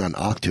whole thing on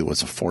Octu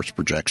was a force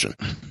projection?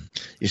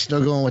 You're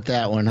still going with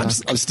that one, huh?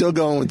 I'm still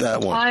going with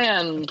that one.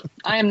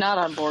 I am not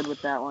on board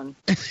with that one.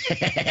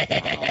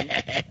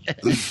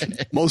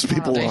 Most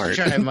people aren't.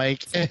 Try,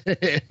 Mike.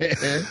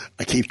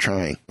 I keep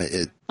trying.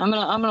 I'm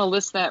gonna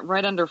list that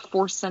right under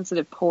force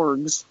sensitive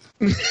porgs.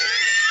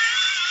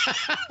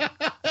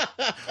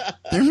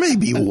 There may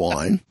be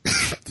one.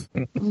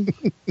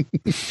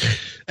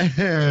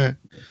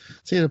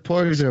 See, the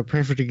porgs are a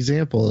perfect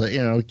example.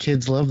 You know,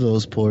 kids love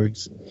those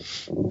porgs.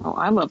 Oh,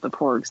 I love the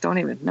porgs.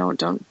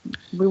 Don't.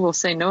 We will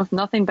say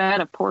nothing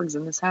bad of porgs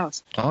in this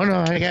house. Oh no,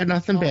 I got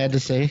nothing bad to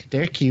say.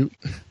 They're cute.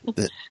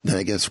 Then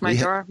I guess my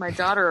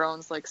daughter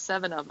owns like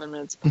 7 of them.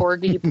 And it's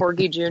Porgy,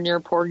 Porgy Jr.,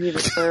 Porgy the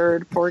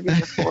Third, Porgy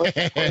the Fourth,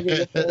 Porgy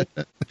the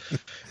Fifth.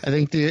 I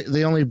think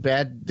the only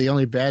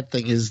bad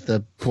thing is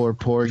the poor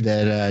porg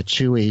that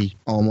Chewie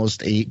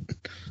almost ate.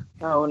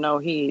 Oh no,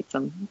 he eats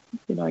them.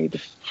 You know,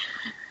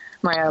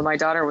 my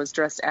daughter was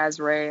dressed as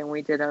Rey, and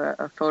we did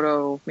a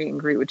photo meet and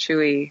greet with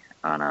Chewie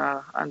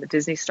on the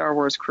Disney Star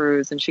Wars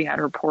cruise, and she had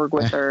her porg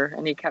with her,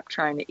 and he kept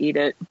trying to eat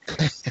it.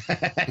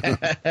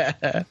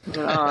 It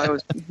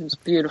was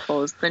beautiful.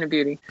 It was Thing of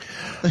Beauty.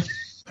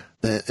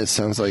 It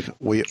sounds like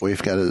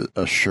we've got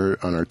a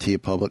shirt on our T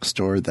Public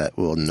store that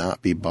will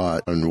not be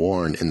bought and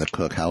worn in the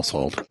Cook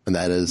household, and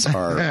that is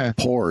our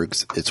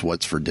Porgs. It's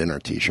What's for Dinner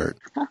T-shirt.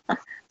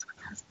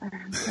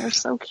 They're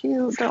so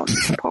cute. Don't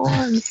eat the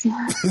porgs.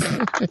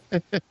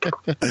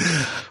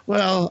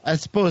 Well, I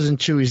suppose in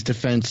Chewie's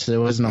defense,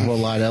 there wasn't a whole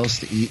lot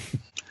else to eat.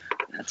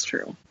 That's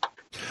true.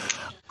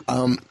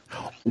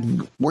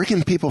 Where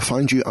can people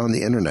find you on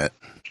the internet?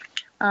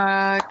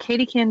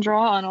 Katie Can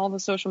Draw on all the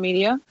social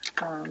media.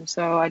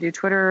 So I do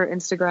Twitter,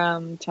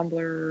 Instagram,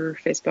 Tumblr,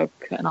 Facebook,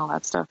 and all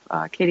that stuff.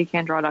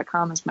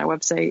 KatieCanDraw.com is my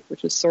website,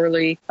 which is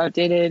sorely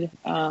outdated.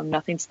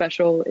 Nothing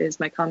Special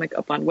is my comic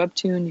up on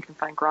Webtoon. You can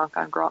find Gronk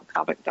on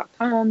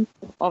GronkComic.com,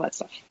 all that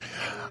stuff.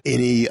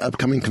 Any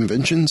upcoming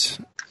conventions?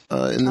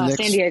 In the next...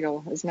 San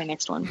Diego is my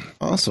next one.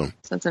 Awesome.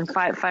 So it's in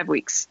five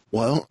weeks.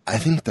 Well, I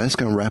think that's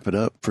going to wrap it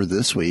up for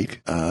this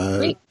week.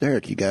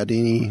 Derek, you got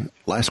any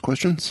last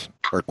questions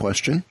or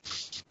question?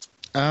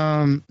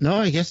 No,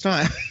 I guess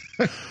not.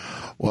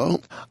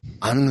 Well,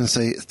 I'm going to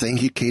say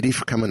thank you, Katie,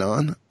 for coming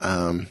on.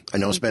 I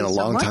know it's been a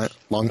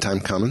long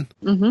time coming,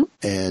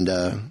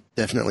 and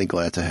definitely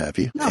glad to have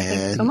you.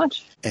 Thank you so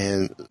much.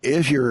 And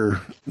if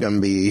you're going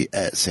to be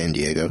at San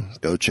Diego,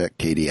 go check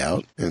Katie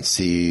out and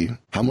see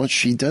how much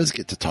she does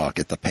get to talk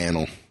at the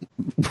panel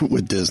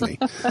with Disney.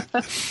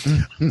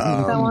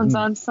 That one's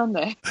on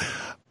Sunday.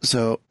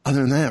 So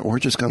other than that, we're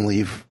just going to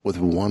leave with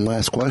one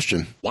last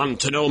question.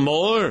 Want to know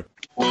more?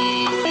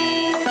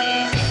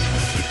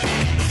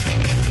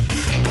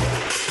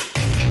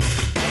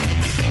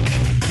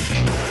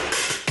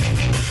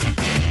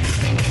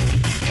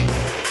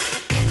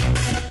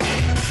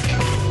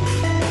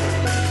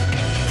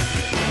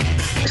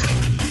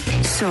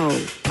 So,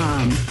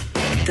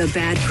 the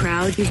bad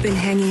crowd you've been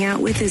hanging out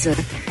with is a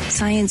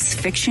science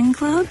fiction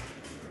club?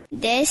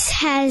 This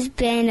has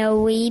been a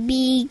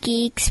Weeby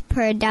Geeks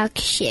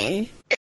production.